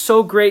catch was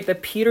so great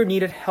that Peter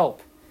needed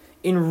help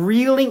in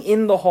reeling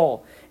in the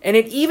haul, and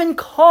it even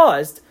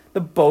caused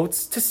the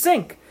boats to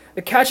sink.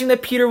 The catching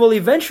that Peter will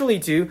eventually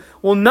do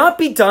will not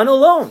be done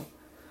alone.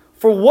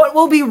 For what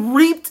will be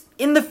reaped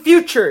in the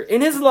future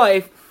in his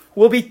life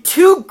will be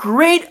too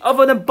great of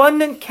an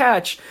abundant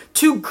catch,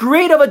 too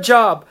great of a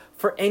job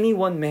for any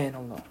one man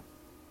alone.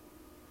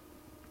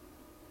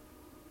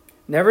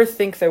 Never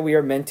think that we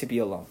are meant to be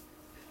alone.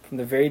 From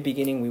the very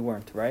beginning we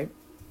weren't, right?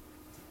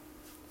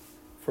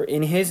 For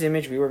in His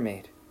image we were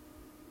made.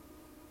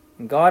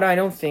 And God, I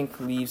don't think,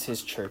 leaves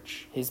His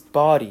church, His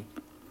body,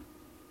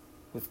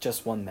 with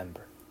just one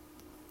member.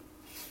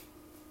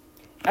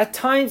 At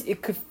times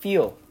it could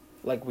feel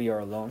like we are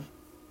alone.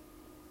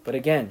 But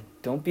again,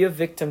 don't be a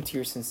victim to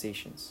your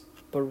sensations,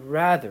 but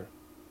rather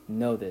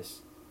know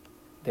this.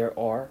 There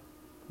are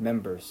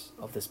members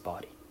of this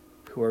body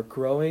who are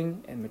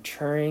growing and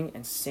maturing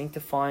and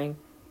sanctifying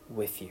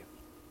with you.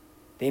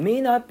 They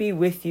may not be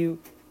with you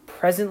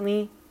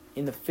presently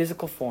in the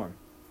physical form,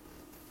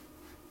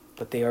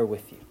 but they are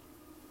with you.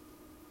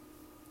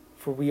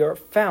 For we are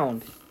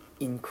found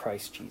in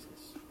Christ Jesus.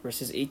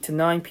 Verses 8 to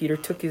 9, Peter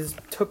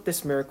took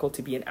this miracle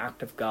to be an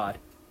act of God.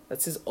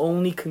 That's his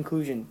only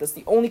conclusion. That's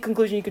the only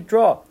conclusion he could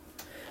draw.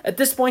 At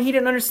this point, he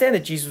didn't understand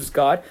that Jesus was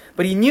God,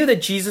 but he knew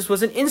that Jesus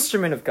was an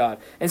instrument of God.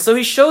 And so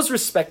he shows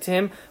respect to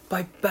Him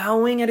by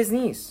bowing at His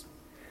knees.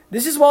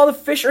 This is while the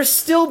fish are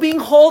still being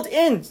hauled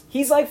in.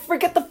 He's like,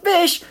 forget the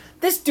fish.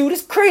 This dude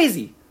is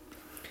crazy.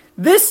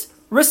 This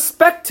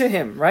respect to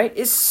Him, right,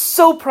 is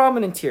so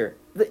prominent here.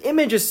 The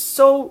image is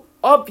so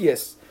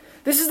obvious.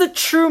 This is the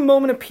true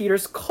moment of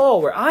Peter's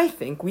call, where I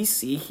think we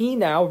see he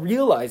now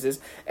realizes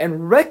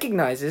and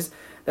recognizes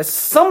that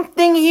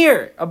something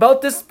here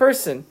about this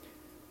person,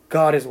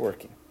 God is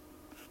working.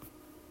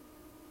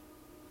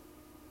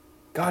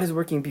 God is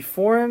working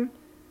before him,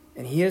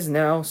 and he is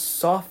now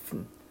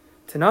softened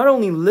to not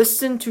only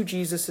listen to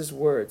Jesus'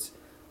 words,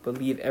 but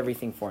leave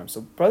everything for him.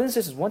 So, brothers and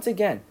sisters, once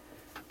again,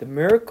 the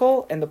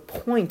miracle and the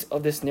point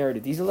of this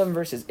narrative, these 11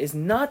 verses, is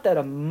not that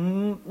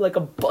like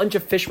a bunch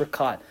of fish were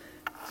caught,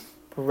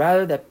 but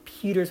rather that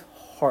Peter's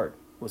heart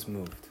was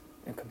moved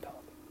and compelled.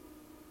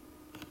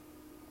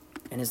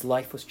 And his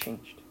life was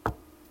changed.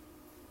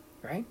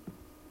 Right?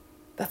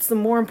 That's the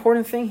more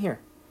important thing here.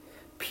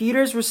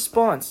 Peter's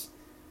response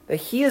that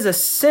he is a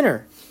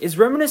sinner is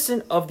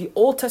reminiscent of the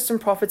Old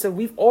Testament prophets that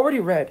we've already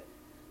read.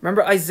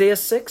 Remember Isaiah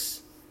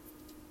 6?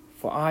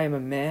 For I am a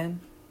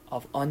man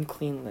of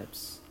unclean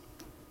lips,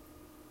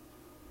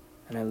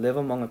 and I live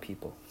among a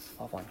people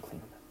of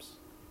unclean lips.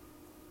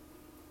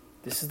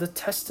 This is the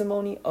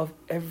testimony of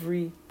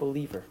every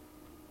believer.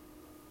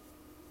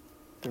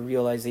 The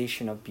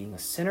realization of being a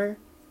sinner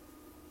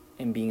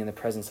and being in the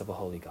presence of a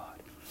holy God.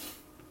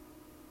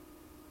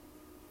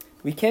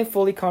 We can't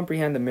fully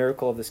comprehend the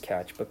miracle of this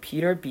catch, but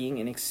Peter, being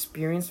an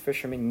experienced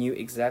fisherman, knew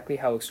exactly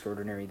how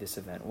extraordinary this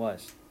event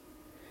was.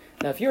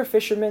 Now, if you're a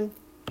fisherman,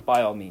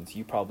 by all means,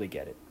 you probably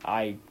get it.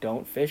 I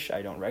don't fish.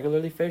 I don't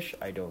regularly fish.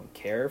 I don't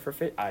care for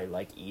fish. I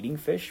like eating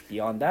fish.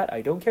 Beyond that,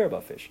 I don't care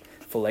about fish.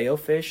 Filet-o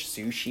fish,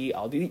 sushi,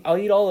 I'll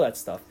eat all of that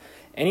stuff.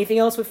 Anything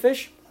else with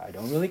fish, I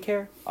don't really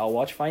care. I'll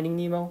watch Finding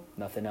Nemo.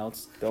 Nothing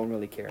else. Don't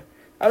really care.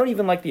 I don't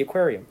even like the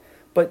aquarium.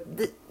 But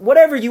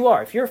whatever you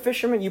are, if you're a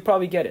fisherman, you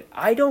probably get it.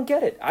 I don't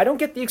get it. I don't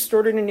get the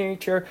extraordinary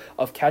nature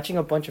of catching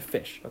a bunch of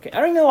fish. Okay, I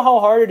don't even know how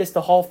hard it is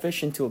to haul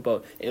fish into a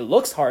boat. It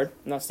looks hard.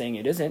 I'm not saying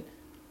it isn't.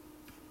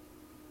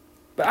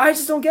 But I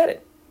just don't get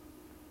it.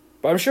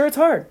 But I'm sure it's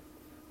hard.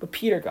 But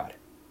Peter got it.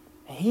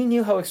 And he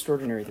knew how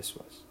extraordinary this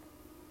was.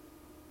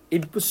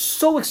 It was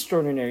so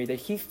extraordinary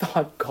that he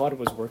thought God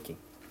was working.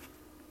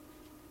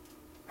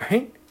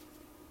 Right?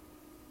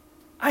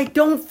 I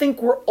don't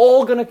think we're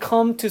all going to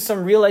come to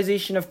some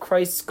realization of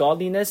Christ's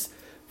godliness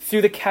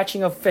through the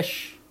catching of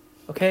fish.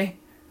 Okay?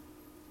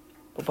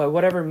 But by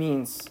whatever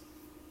means,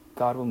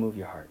 God will move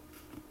your heart.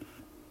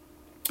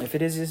 If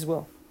it is His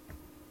will.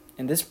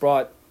 And this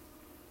brought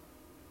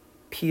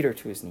Peter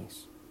to his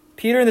knees.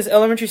 Peter, in this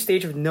elementary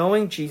stage of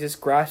knowing Jesus,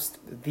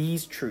 grasped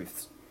these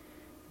truths.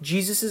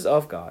 Jesus is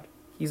of God.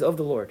 He's of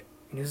the Lord.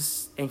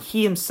 And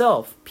he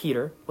himself,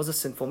 Peter, was a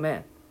sinful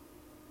man.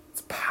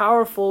 It's a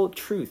powerful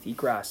truth he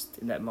grasped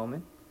in that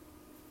moment.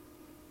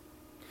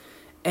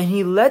 And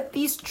he let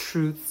these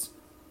truths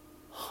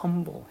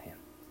humble him.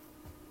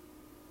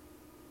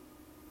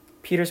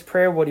 Peter's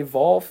prayer would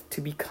evolve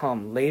to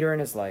become, later in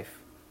his life,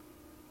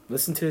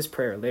 listen to his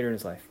prayer later in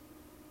his life.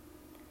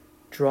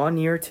 Draw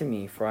near to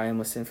me, for I am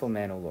a sinful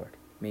man, O Lord.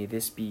 May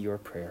this be your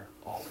prayer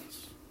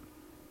always.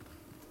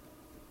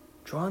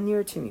 Draw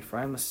near to me, for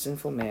I am a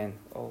sinful man,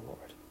 O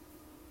Lord.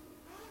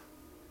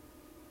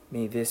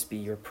 May this be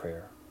your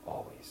prayer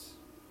always.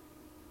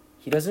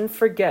 He doesn't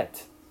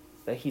forget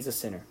that he's a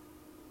sinner.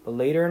 But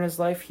later in his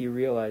life, he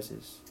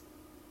realizes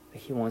that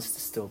he wants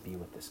to still be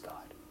with this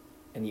God.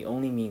 And the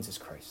only means is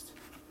Christ.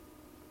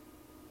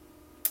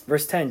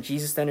 Verse 10,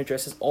 Jesus then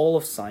addresses all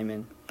of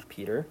Simon,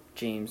 Peter,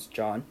 James,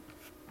 John,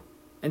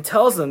 and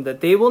tells them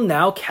that they will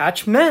now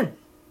catch men.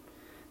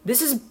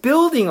 This is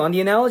building on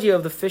the analogy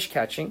of the fish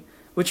catching,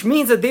 which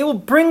means that they will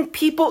bring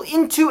people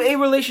into a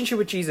relationship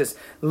with Jesus,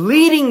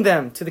 leading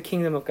them to the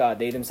kingdom of God.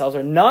 They themselves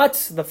are not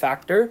the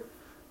factor.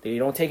 They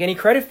don't take any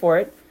credit for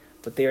it,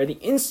 but they are the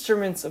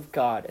instruments of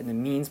God and the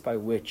means by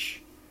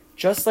which,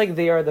 just like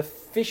they are the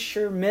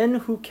fishermen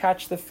who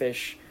catch the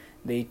fish,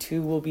 they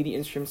too will be the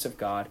instruments of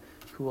God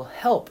who will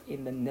help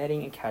in the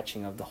netting and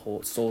catching of the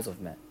whole souls of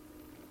men.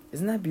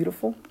 Isn't that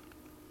beautiful?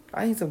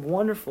 I think it's a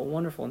wonderful,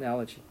 wonderful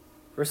analogy.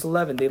 Verse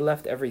 11, they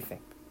left everything.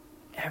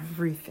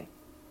 Everything.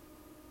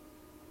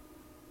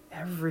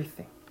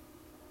 Everything.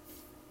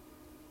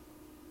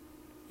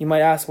 You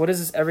might ask, what does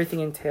this everything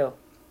entail?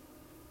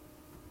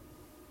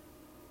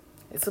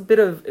 It's a bit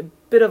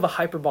of a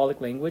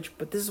hyperbolic language,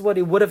 but this is what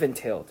it would have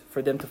entailed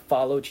for them to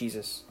follow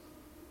Jesus.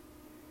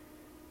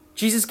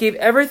 Jesus gave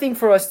everything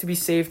for us to be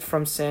saved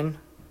from sin,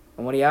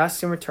 and what he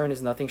asks in return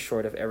is nothing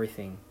short of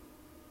everything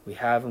we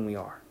have and we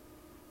are.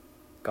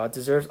 God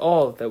deserves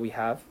all that we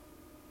have.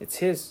 It's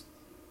his.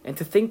 And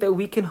to think that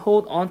we can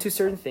hold on to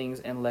certain things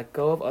and let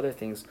go of other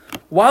things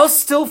while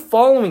still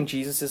following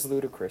Jesus is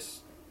ludicrous.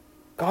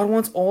 God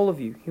wants all of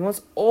you. He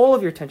wants all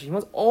of your attention. He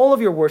wants all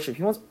of your worship.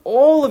 He wants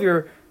all of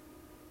your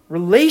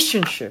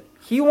relationship.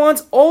 He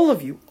wants all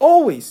of you,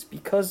 always,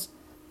 because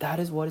that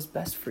is what is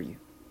best for you.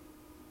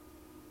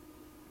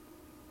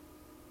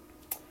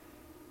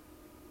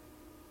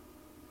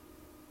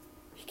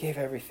 He gave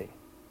everything.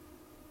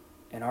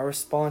 And our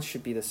response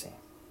should be the same.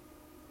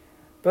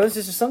 Brothers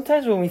and sisters,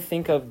 sometimes when we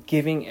think of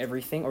giving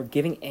everything or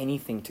giving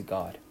anything to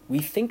God, we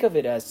think of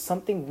it as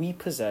something we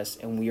possess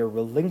and we are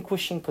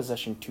relinquishing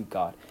possession to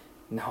God.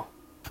 No.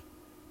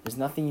 There's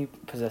nothing you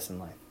possess in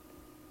life.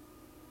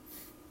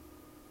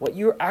 What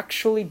you're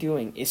actually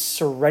doing is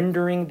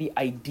surrendering the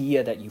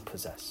idea that you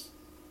possess.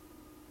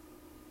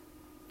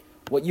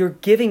 What you're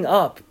giving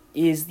up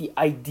is the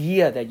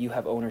idea that you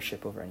have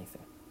ownership over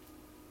anything.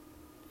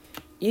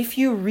 If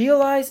you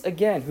realize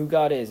again who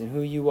God is and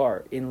who you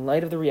are, in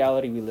light of the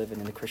reality we live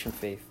in the Christian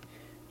faith,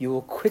 you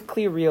will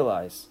quickly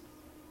realize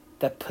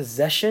that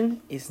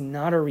possession is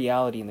not a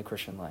reality in the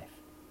Christian life.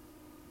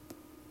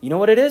 You know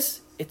what it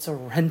is? It's a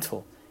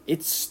rental.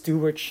 It's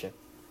stewardship.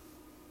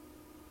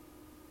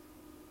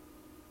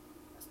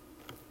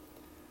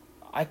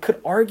 I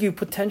could argue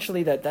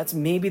potentially that that's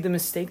maybe the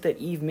mistake that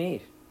Eve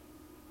made.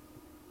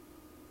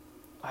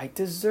 I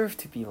deserve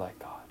to be like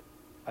God.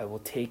 I will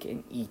take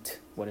and eat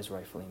what is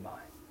rightfully mine.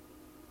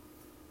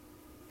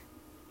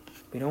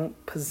 We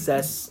don't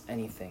possess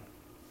anything.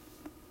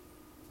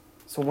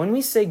 So when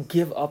we say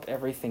give up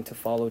everything to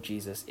follow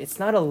Jesus, it's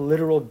not a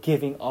literal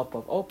giving up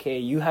of, okay,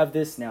 you have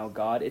this now,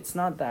 God. It's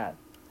not that.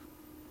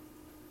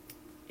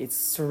 It's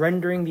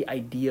surrendering the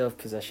idea of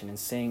possession and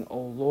saying, oh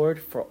Lord,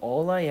 for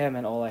all I am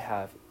and all I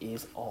have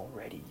is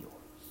already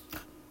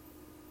yours.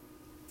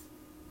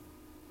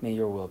 May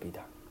your will be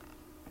done.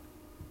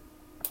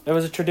 There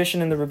was a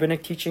tradition in the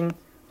rabbinic teaching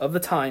of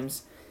the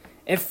times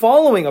and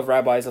following of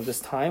rabbis of this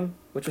time,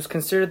 which was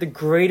considered the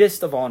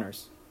greatest of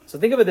honors. So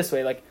think of it this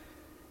way, like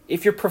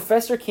if your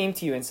professor came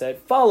to you and said,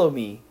 follow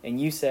me, and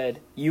you said,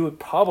 you would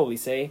probably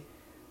say,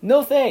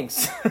 no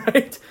thanks,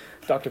 right?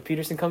 Dr.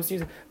 Peterson comes to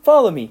you and says,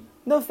 follow me.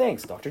 No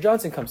thanks. Dr.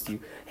 Johnson comes to you.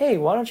 Hey,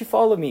 why don't you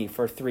follow me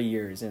for 3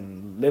 years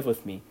and live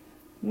with me?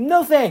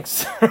 No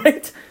thanks,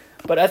 right?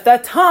 But at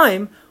that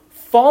time,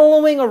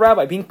 following a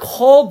rabbi, being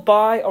called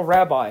by a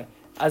rabbi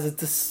as a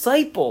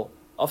disciple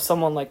of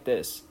someone like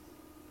this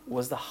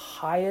was the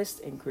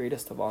highest and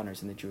greatest of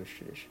honors in the Jewish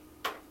tradition.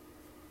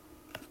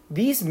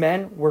 These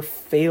men were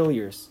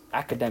failures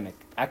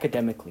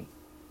academically.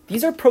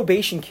 These are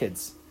probation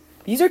kids.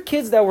 These are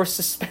kids that were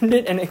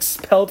suspended and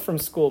expelled from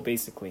school,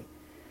 basically.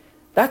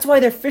 That's why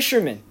they're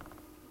fishermen.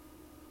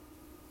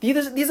 These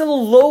are the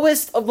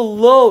lowest of the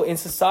low in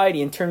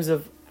society in terms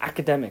of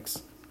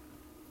academics.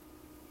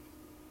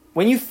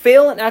 When you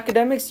fail in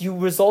academics, you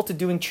result to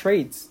doing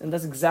trades. And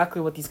that's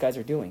exactly what these guys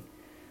are doing.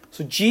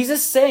 So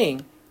Jesus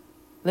saying,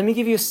 let me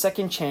give you a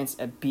second chance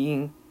at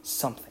being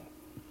something.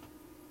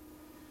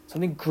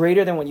 Something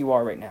greater than what you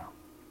are right now.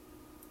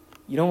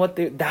 You know what?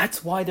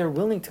 That's why they're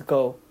willing to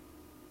go,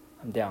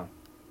 I'm down.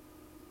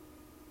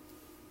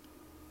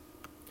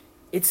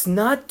 It's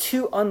not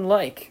too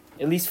unlike,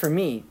 at least for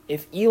me,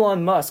 if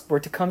Elon Musk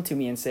were to come to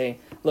me and say,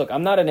 look,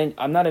 I'm not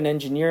an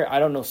engineer, I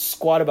don't know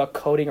squat about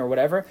coding or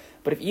whatever,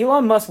 but if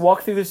Elon Musk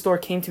walked through the store,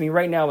 came to me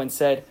right now and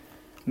said,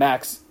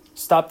 Max,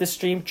 stop this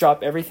stream,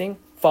 drop everything,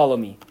 follow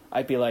me.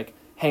 I'd be like,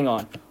 hang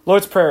on.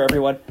 Lord's Prayer,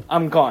 everyone.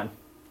 I'm gone.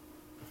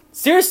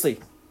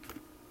 Seriously.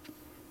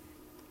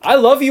 I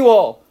love you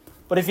all.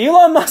 But if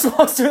Elon Musk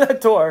walks through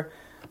that door,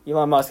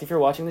 Elon Musk, if you're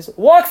watching this,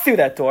 walk through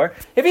that door.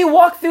 If he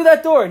walked through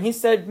that door and he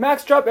said,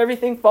 Max, drop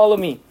everything, follow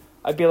me,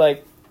 I'd be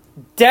like,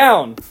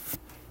 down.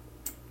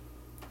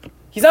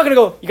 He's not going to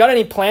go, you got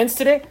any plans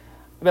today?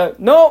 I'd be like,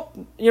 no,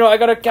 I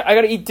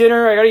gotta eat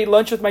dinner, I gotta eat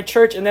lunch with my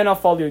church, and then I'll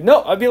follow you.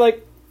 No, I'd be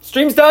like,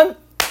 stream's done.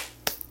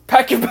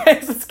 Pack your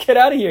bags, let's get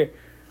out of here.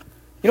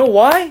 You know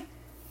why?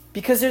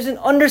 Because there's an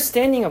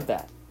understanding of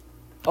that.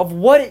 Of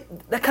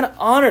that kind of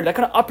honor, that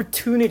kind of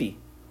opportunity.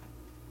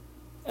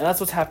 And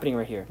that's what's happening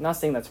right here. I'm not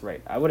saying that's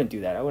right. I wouldn't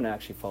do that. I wouldn't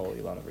actually follow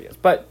Elon over years.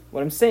 But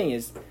what I'm saying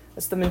is,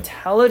 that's the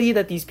mentality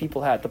that these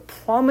people had. The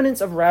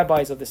prominence of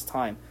rabbis of this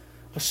time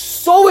was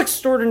so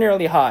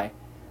extraordinarily high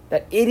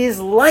that it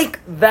is like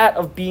that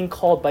of being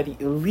called by the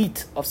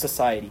elite of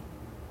society.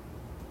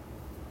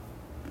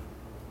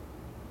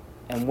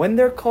 And when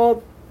they're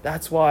called,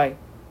 that's why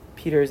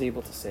Peter is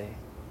able to say,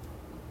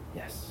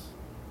 yes.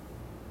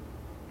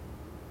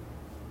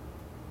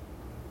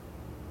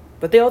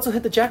 But they also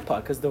hit the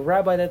jackpot because the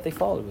rabbi that they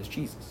followed was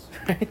Jesus,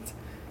 right?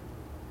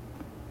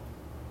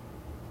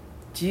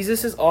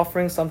 Jesus is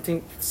offering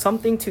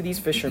something to these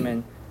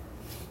fishermen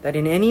that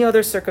in any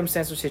other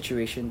circumstance or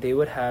situation they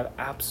would have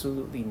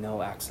absolutely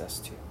no access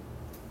to.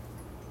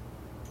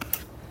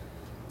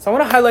 So I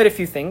want to highlight a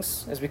few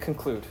things as we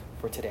conclude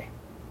for today.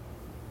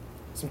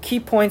 Some key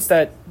points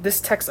that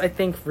this text, I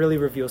think, really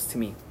reveals to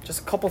me.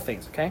 Just a couple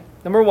things, okay?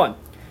 Number one,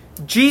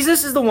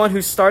 Jesus is the one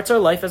who starts our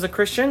life as a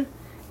Christian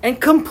and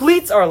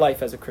completes our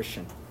life as a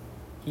Christian.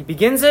 He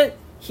begins it,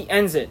 he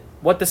ends it.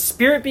 What the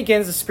Spirit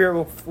begins, the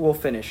Spirit will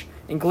finish.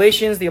 In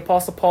Galatians, the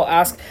Apostle Paul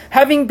asks,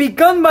 having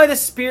begun by the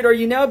Spirit, are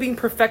you now being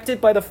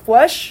perfected by the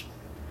flesh?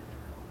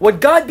 What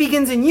God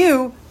begins in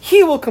you,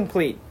 he will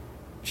complete.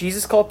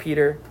 Jesus called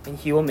Peter, and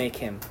he will make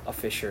him a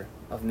fisher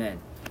of men.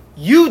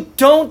 You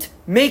don't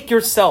make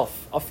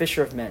yourself a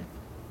fisher of men.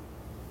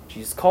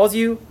 Jesus calls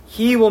you,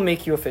 he will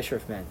make you a fisher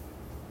of men.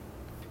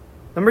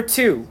 Number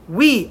two,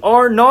 we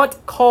are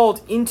not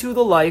called into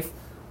the life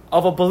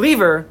of a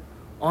believer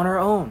on our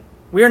own.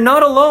 We are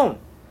not alone.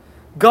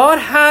 God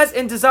has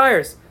and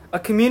desires a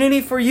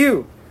community for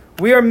you.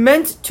 We are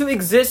meant to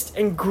exist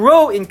and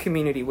grow in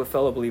community with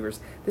fellow believers.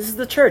 This is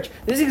the church.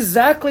 This is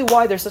exactly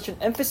why there's such an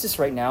emphasis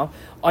right now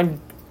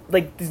on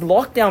these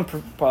lockdown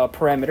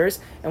parameters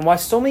and why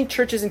so many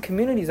churches and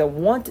communities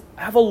that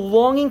have a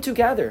longing to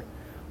gather.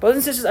 Brothers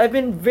and sisters, I've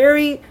been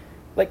very,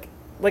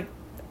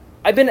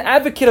 I've been an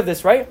advocate of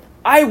this, right?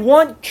 I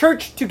want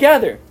church to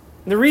gather.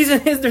 And the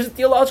reason is there's a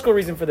theological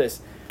reason for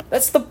this.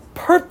 That's the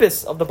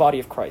purpose of the body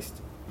of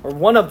Christ. Or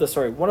one of the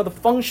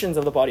functions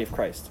of the body of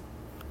Christ.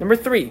 Number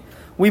three,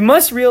 we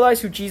must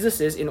realize who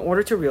Jesus is in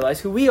order to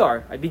realize who we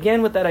are. I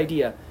began with that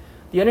idea.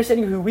 The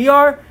understanding of who we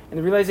are and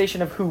the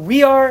realization of who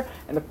we are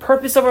and the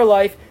purpose of our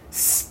life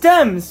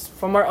stems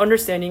from our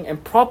understanding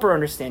and proper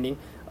understanding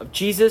of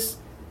Jesus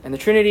and the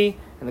Trinity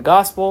and the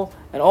gospel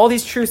and all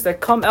these truths that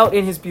come out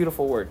in his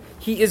beautiful word.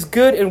 He is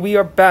good and we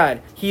are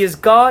bad. He is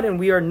God and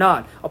we are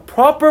not. A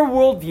proper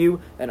worldview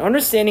and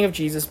understanding of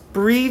Jesus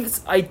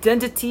breathes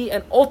identity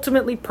and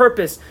ultimately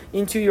purpose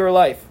into your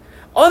life.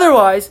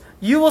 Otherwise,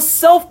 you will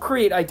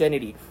self-create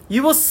identity.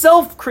 You will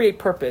self-create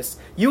purpose.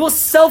 You will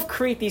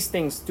self-create these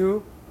things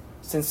through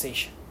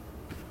sensation.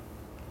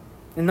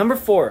 And number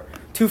four,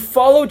 to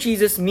follow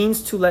Jesus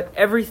means to let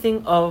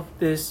everything of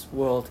this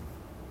world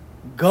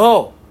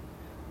go.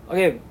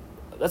 Okay,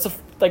 that's a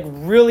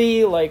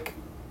really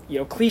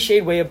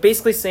cliched way of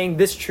basically saying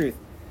this truth.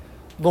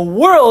 The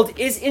world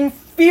is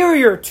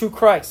inferior to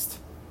Christ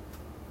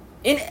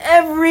in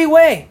every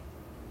way.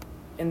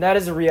 And that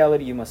is a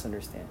reality you must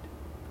understand.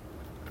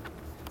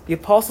 The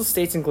apostle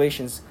states in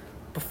Galatians,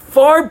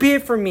 far be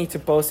it from me to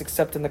boast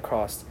except in the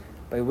cross,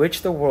 by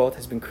which the world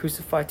has been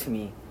crucified to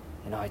me,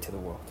 and I to the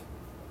world.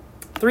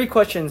 3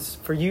 questions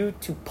for you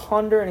to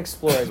ponder and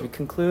explore as we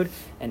conclude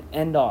and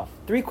end off.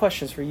 3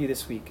 questions for you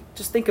this week.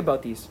 Just think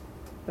about these.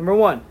 Number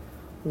 1,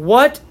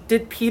 what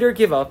did Peter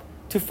give up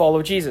to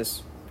follow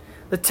Jesus?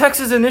 The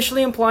text is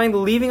initially implying the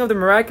leaving of the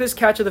miraculous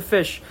catch of the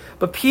fish,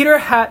 but Peter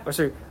had,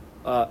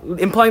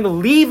 implying the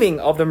leaving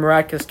of the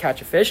miraculous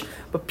catch of fish,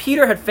 but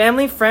Peter had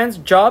family, friends,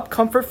 job,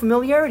 comfort,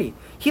 familiarity.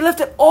 He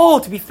left it all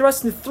to be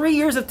thrust into 3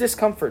 years of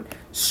discomfort,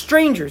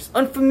 strangers,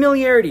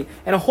 unfamiliarity,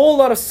 and a whole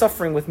lot of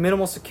suffering with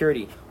minimal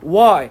security.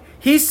 Why?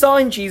 He saw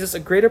in Jesus a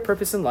greater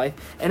purpose in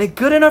life and a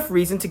good enough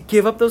reason to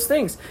give up those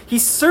things. He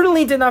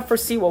certainly did not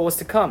foresee what was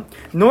to come,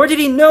 nor did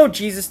he know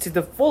Jesus to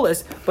the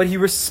fullest, but he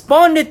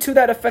responded to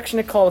that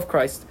affectionate call of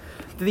Christ,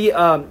 to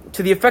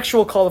the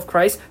effectual call of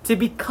Christ to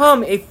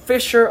become a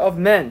fisher of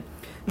men.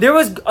 There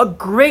was a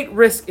great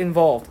risk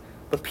involved,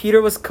 but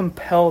Peter was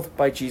compelled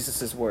by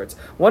Jesus' words.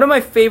 One of my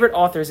favorite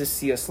authors is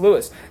C.S.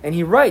 Lewis, and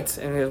he writes,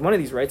 and one of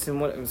these writes,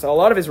 and a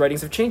lot of his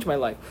writings have changed my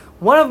life.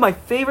 One of my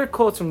favorite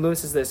quotes from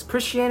Lewis is this: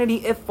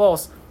 Christianity, if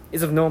false,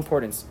 is of no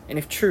importance, and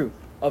if true,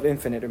 of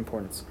infinite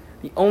importance.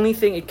 The only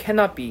thing it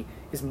cannot be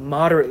is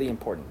moderately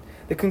important.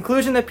 The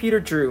conclusion that Peter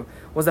drew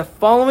was that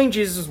following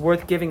Jesus was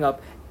worth giving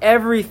up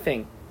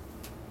everything.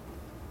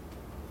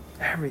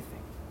 Everything.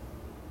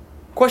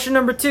 Question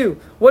number 2,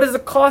 what is the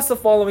cost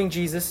of following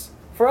Jesus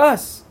for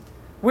us?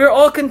 We are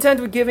all content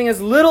with giving as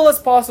little as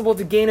possible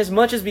to gain as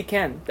much as we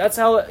can. That's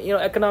how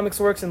economics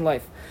works in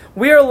life.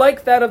 We are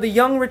like that of the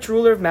young rich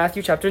ruler of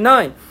Matthew chapter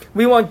 9.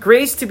 We want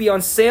grace to be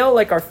on sale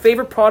like our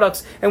favorite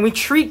products, and we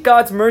treat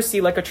God's mercy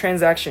like a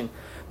transaction.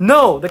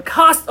 No, the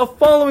cost of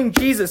following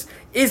Jesus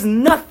is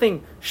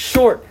nothing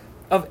short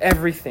of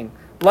everything.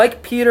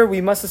 Like Peter,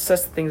 we must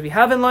assess the things we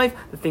have in life,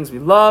 the things we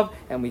love,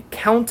 and we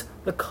count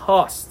the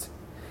cost.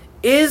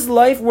 Is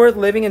life worth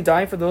living and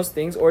dying for those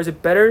things, or is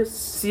it better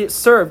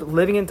served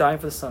living and dying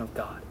for the Son of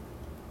God?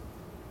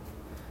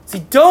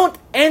 See, don't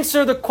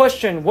answer the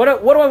question, what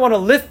do I want to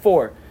live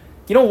for?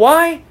 You know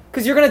why?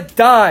 Because you're going to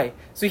die.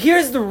 So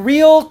here's the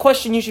real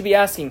question you should be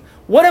asking.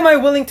 What am I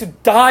willing to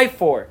die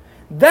for?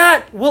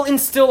 That will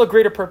instill a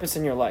greater purpose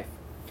in your life.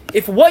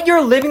 If what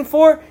you're living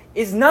for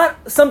is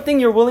not something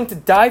you're willing to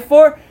die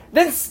for,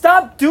 then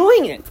stop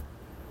doing it.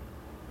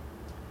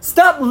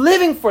 Stop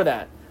living for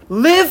that.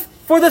 Live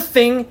for the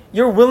thing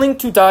you're willing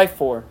to die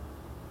for.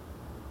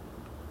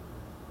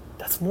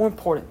 That's more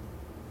important.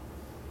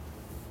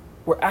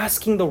 We're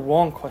asking the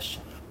wrong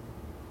question.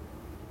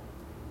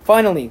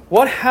 Finally,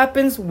 what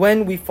happens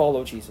when we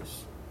follow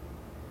Jesus?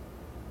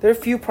 There are a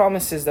few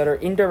promises that are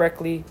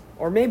indirectly,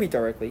 or maybe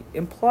directly,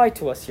 implied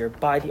to us here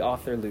by the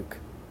author Luke.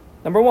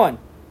 Number 1,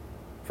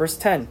 verse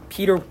 10,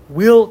 Peter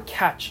will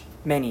catch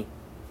many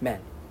men.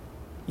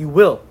 You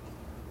will.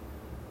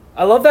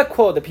 I love that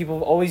quote that people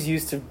have always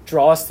used to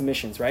draw us to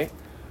missions, right?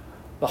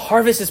 The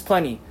harvest is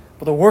plenty,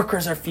 but the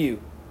workers are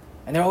few.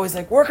 And they're always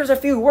like, workers are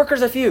few,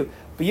 workers are few.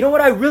 But you know what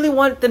I really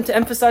want them to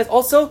emphasize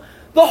also?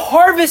 The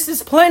harvest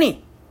is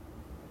plenty.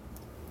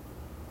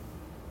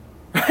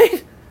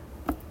 Right?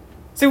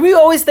 See, we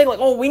always think like,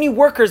 oh, we need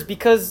workers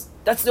because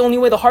that's the only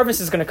way the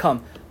harvest is going to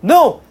come.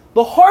 No,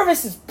 the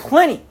harvest is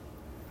plenty.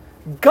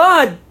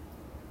 God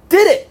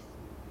did it.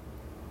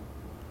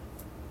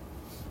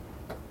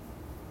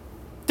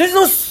 There's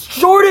no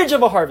shortage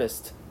of a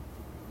harvest.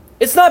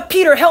 It's not,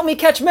 Peter, help me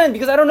catch men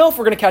because I don't know if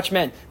we're going to catch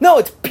men. No,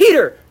 it's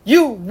Peter,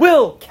 you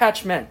will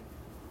catch men.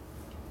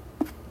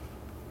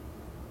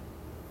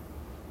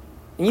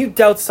 And you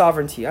doubt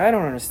sovereignty. I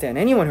don't understand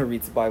anyone who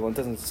reads the Bible and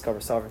doesn't discover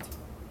sovereignty.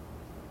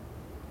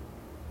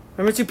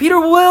 Number 2, Peter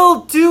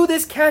will do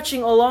this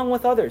catching along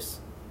with others.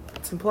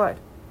 It's implied.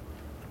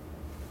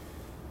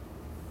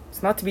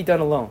 It's not to be done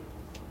alone.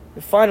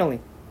 And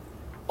finally,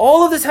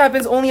 all of this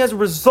happens only as a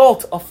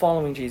result of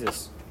following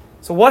Jesus.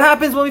 So what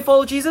happens when we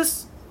follow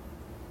Jesus?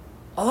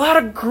 A lot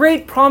of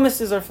great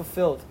promises are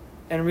fulfilled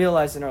and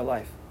realized in our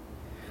life.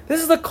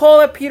 This is the call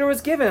that Peter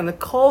was given and the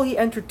call he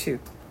entered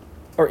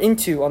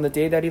into on the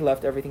day that he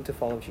left everything to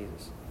follow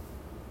Jesus.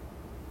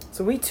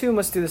 So we too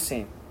must do the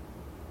same.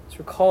 So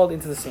we're called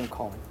into the same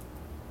calling.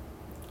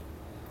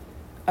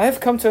 I have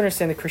come to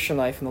understand the Christian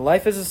life and the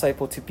life as a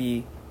disciple to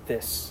be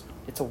this.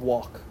 It's a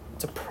walk.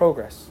 It's a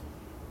progress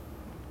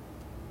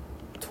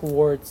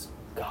towards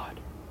God.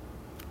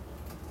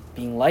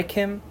 Being like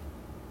Him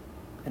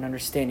and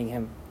understanding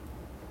Him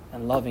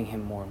and loving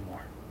Him more and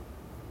more.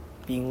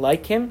 Being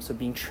like Him, so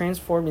being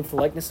transformed into the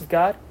likeness of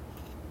God.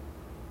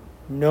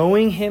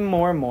 Knowing Him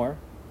more and more.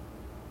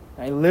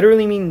 I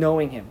literally mean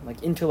knowing Him,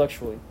 like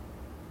intellectually.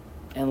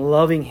 And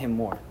loving Him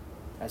more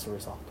as a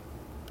result.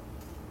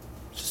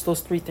 Just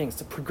those 3 things,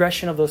 the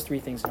progression of those 3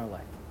 things in our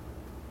life.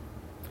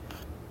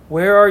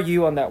 Where are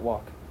you on that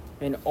walk?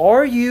 And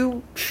are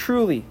you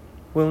truly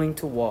willing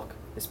to walk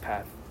this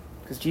path?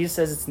 Because Jesus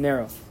says it's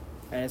narrow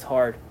and it's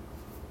hard.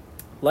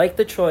 Like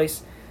the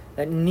choice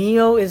that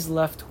Neo is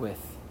left with,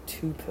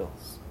 2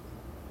 pills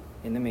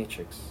in the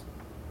Matrix.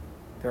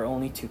 There are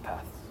only 2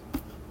 paths.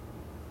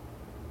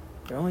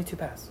 There are only 2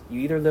 paths.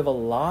 You either live a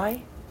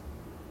lie,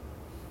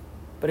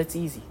 but it's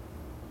easy.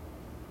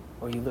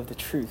 or you live the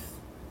truth,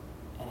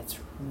 and it's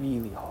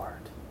really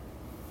hard.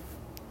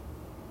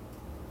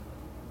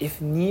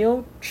 If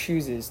Neo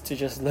chooses to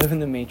just live in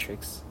the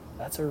Matrix,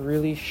 that's a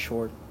really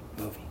short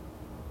movie.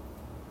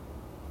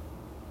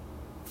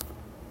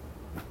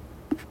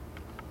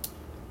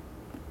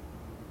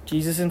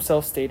 Jesus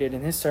himself stated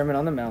in his Sermon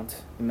on the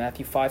Mount in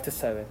Matthew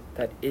 5-7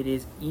 that it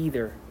is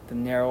either the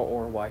narrow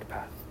or wide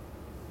path.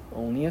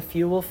 Only a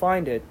few will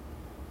find it,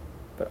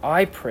 but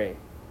I pray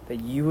that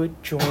you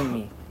would join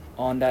me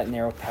on that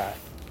narrow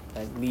path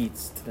that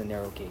leads to the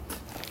narrow gate.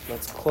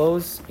 Let's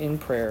close in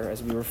prayer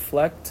as we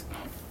reflect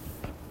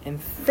and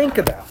think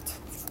about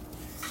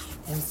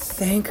and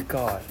thank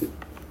God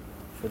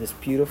for this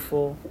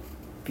beautiful,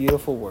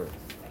 beautiful word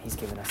that he's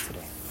given us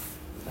today.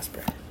 Let's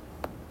pray.